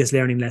the biggest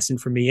learning lesson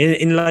for me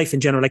in life in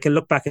general. I can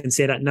look back and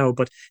say that now,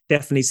 but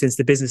definitely since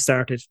the business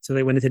started, so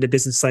I went into the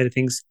business side of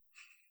things.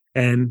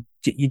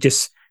 You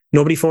just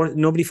nobody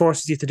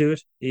forces you to do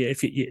it.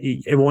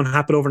 It won't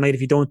happen overnight if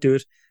you don't do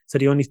it. So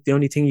the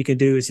only thing you can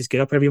do is just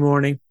get up every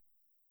morning,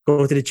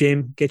 go to the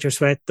gym, get your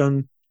sweat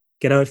done,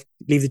 get out,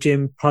 leave the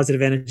gym,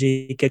 positive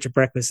energy, get your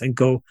breakfast, and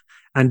go.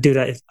 And do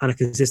that on a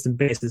consistent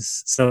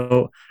basis.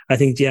 So I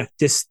think,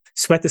 just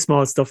sweat the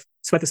small stuff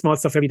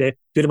every day,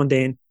 do the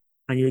mundane,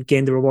 and you'll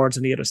gain the rewards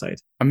on the other side.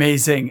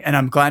 Amazing. And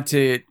I'm glad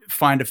to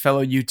find a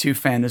fellow U2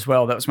 fan as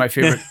well. That was my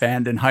favorite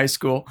band in high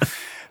school.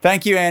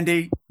 Thank you,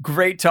 Andy.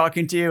 Great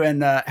talking to you,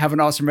 and have an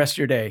awesome rest of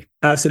your day.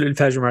 Absolute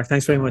pleasure, Mark.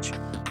 Thanks very much.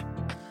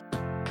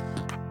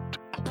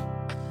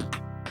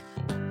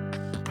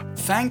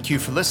 Thank you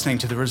for listening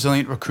to The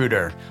Resilient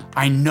Recruiter.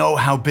 I know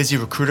how busy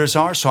recruiters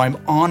are, so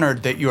I'm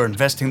honored that you're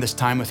investing this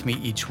time with me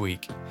each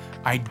week.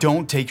 I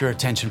don't take your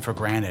attention for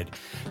granted.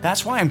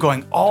 That's why I'm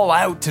going all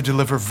out to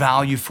deliver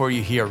value for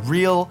you here,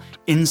 real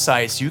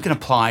insights you can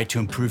apply to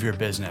improve your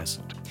business.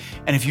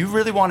 And if you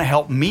really want to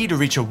help me to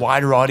reach a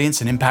wider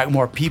audience and impact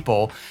more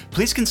people,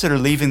 please consider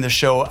leaving the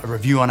show a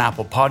review on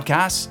Apple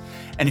Podcasts.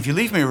 And if you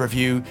leave me a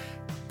review,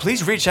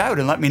 please reach out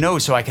and let me know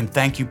so I can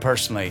thank you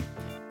personally.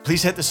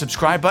 Please hit the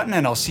subscribe button,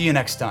 and I'll see you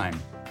next time.